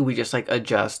naturally we just like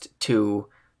adjust to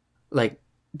like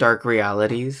dark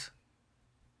realities.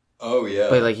 Oh yeah.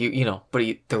 But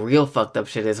like the real fucked up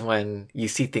shit is when you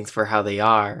see things for how they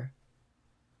are.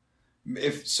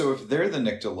 If they're the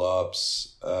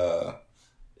Nyctalops,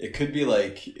 it could be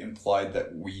like implied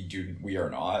that we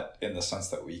are not, in the sense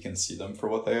that we can see them for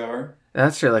what they are.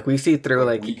 That's true. Like we see through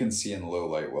like we can see in low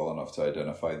light well enough to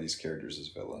identify these characters as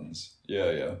villains.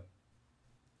 Yeah.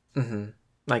 Mm-hmm.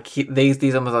 Like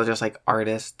these almost are just like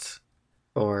artists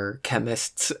or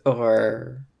chemists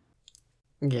or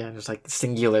just like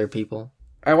singular people.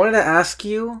 I wanted to ask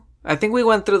you. I think we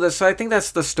went through this, so I think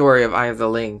that's the story of Eye of the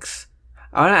Lynx.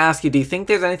 I want to ask you, do you think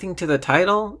there's anything to the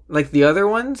title? Like the other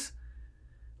ones?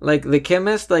 Like The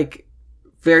Chemist, like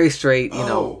very straight,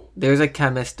 there's a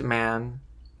chemist man.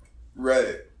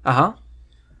 Right. Uh-huh.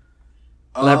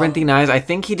 Labyrinthine eyes. I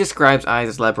think he describes eyes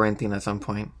as labyrinthine at some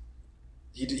point.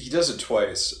 He does it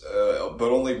twice,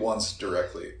 but only once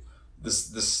directly.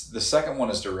 The second one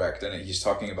is direct, and he's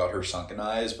talking about her sunken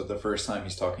eyes, but the first time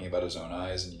he's talking about his own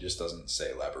eyes, and he just doesn't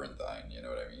say labyrinthine, you know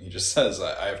what I mean? He just says,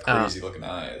 I have crazy looking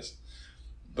eyes.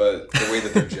 But the way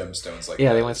that they're gemstones like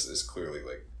that is clearly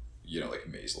like, like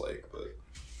maze-like, but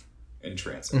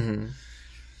entrancing. Mm-hmm.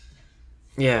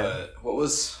 Yeah. But what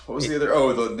was the other?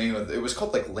 Oh, the name of it was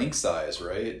called like Lynx Eyes,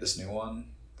 right? This new one,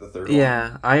 the third one.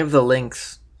 Yeah, Eye of the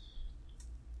Lynx.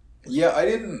 Yeah, I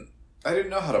didn't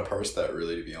know how to parse that,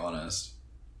 really, to be honest.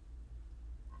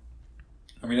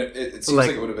 I mean, it seems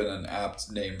like it would have been an apt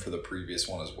name for the previous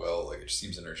one as well. Like, it just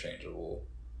seems interchangeable.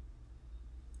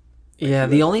 Yeah,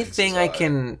 the only thing I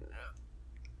can...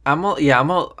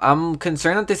 I'm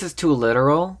concerned that this is too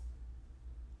literal.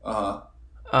 Uh-huh.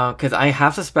 Because I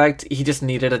half suspect he just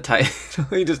needed a title.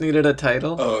 He just needed a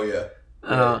title. Oh, yeah.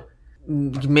 Right.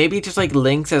 Maybe just like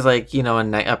Lynx as like,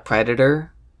 a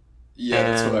predator. Yeah,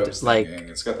 that's what I was thinking.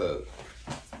 It's got the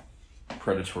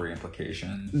predatory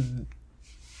implication.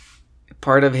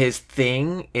 Part of his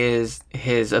thing is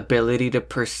his ability to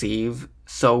perceive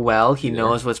so well. He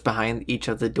knows what's behind each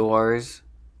of the doors,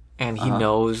 and he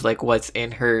knows like what's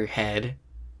in her head.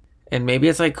 And maybe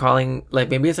it's like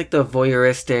maybe it's like the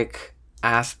voyeuristic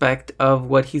aspect of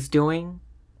what he's doing.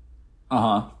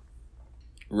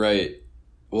 Right.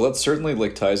 Well, that certainly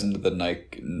like ties into the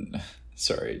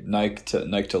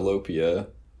Nyctalopia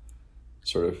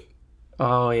sort of.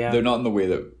 Oh yeah, They're not in the way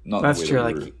that that's true.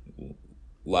 We were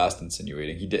last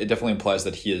insinuating. It definitely implies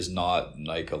that he is not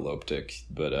Nyctaloptic,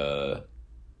 but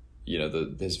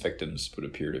his victims would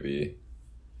appear to be.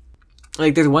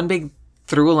 Like there's one big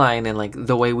through line in like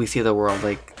the way we see the world.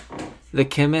 Like the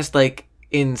chemist like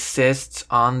insists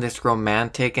on this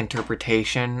romantic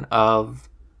interpretation of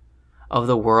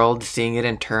the world, seeing it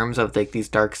in terms of like these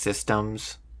dark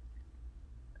systems,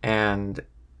 and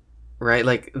right,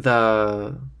 like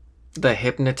the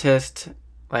hypnotist,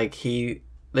 like he,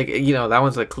 like, that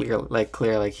one's like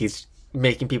clear, he's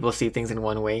making people see things in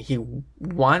one way. He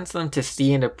wants them to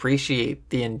see and appreciate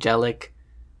the angelic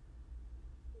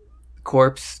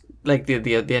corpse, like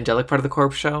the angelic part of the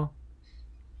corpse show.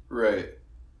 Right.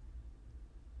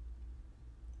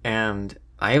 And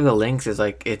I have the links. Is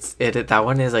like that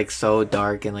one is like so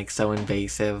dark and like so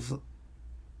invasive.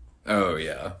 Oh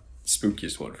yeah,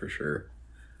 spookiest one for sure.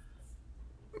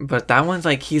 But that one's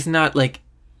like he's not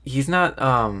he's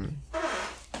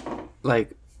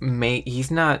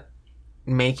not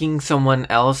making someone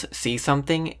else see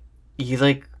something. He's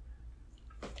like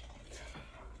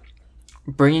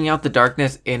bringing out the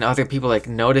darkness in other people, like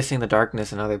noticing the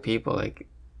darkness in other people, like.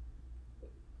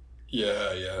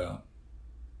 Yeah.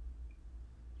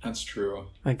 That's true.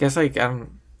 I guess there's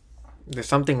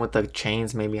something with the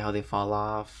chains, maybe how they fall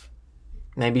off.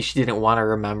 Maybe she didn't want to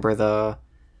remember the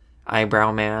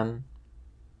eyebrow man.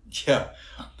 Yeah.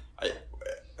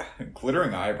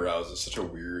 Glittering eyebrows is such a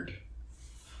weird...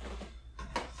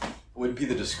 Would be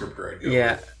the descriptor I'd go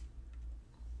with.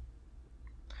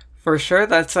 For sure,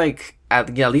 that's like...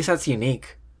 at least that's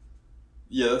unique.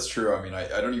 Yeah, that's true. I mean,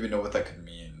 I don't even know what that could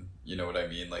mean. You know what I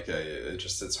mean? Like,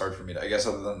 it's hard for me to... I guess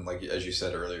other than, like, as you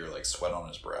said earlier, like, sweat on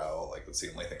his brow. Like, that's the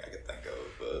only thing I could think of,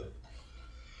 but...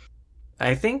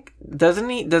 I think...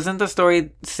 Doesn't the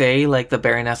story say, like, the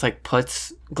Baroness, like,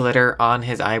 puts glitter on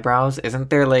his eyebrows? Isn't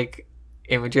there, like,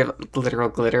 imagery of literal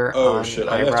glitter on eyebrows? Oh, shit.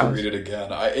 I have to read it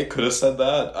again. It could have said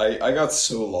that. I got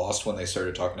so lost when they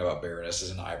started talking about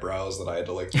Baronesses and eyebrows that I had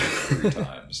to, like, read it 3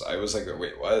 times. I was like,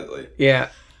 wait, what? Like... Yeah.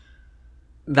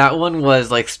 That one was,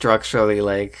 like, structurally,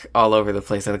 like, all over the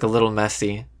place, like, a little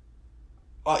messy.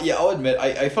 Yeah, I'll admit,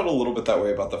 I felt a little bit that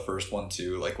way about the first one,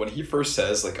 too. Like, when he first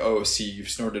says, like, oh, see, you've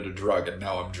snorted a drug, and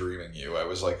now I'm dreaming you, I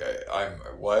was like, I'm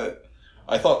what?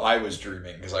 I thought I was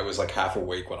dreaming, because I was, like, half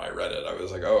awake when I read it. I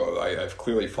was like, oh, I've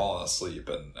clearly fallen asleep,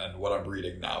 and what I'm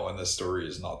reading now in this story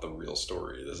is not the real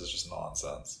story. This is just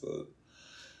nonsense. But,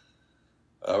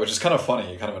 which is kind of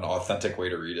funny, kind of an authentic way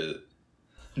to read it.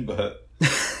 But...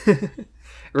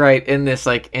 Right, in this,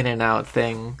 like, in and out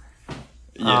thing.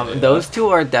 Yeah. Those two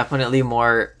are definitely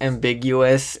more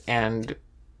ambiguous and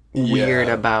weird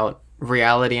about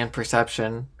reality and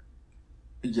perception.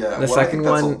 Yeah. The second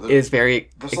one is very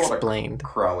explained. There's a lot of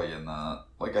Crowley in that.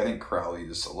 Like, I think Crowley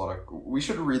is a lot of... We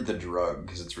should read The Drug,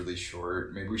 because it's really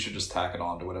short. Maybe we should just tack it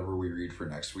on to whatever we read for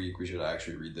next week. We should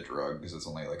actually read The Drug, because it's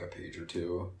only, like, a page or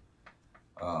 2.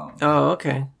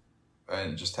 Okay.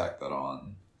 And just tack that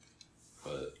on.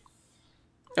 But...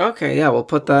 Okay, yeah, we'll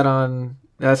put that on.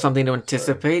 That's something to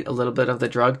anticipate. A little bit of the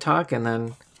drug talk, and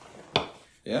then.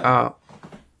 Yeah.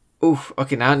 Oof.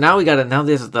 Okay, now we gotta. Now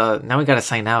we gotta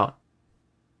sign out.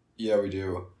 Yeah, we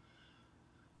do.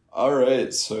 All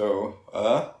right, so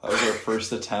that was our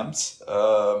first attempt.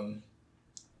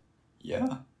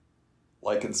 Yeah,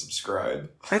 like and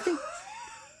subscribe. I think.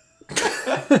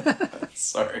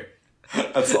 Sorry,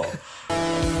 that's all.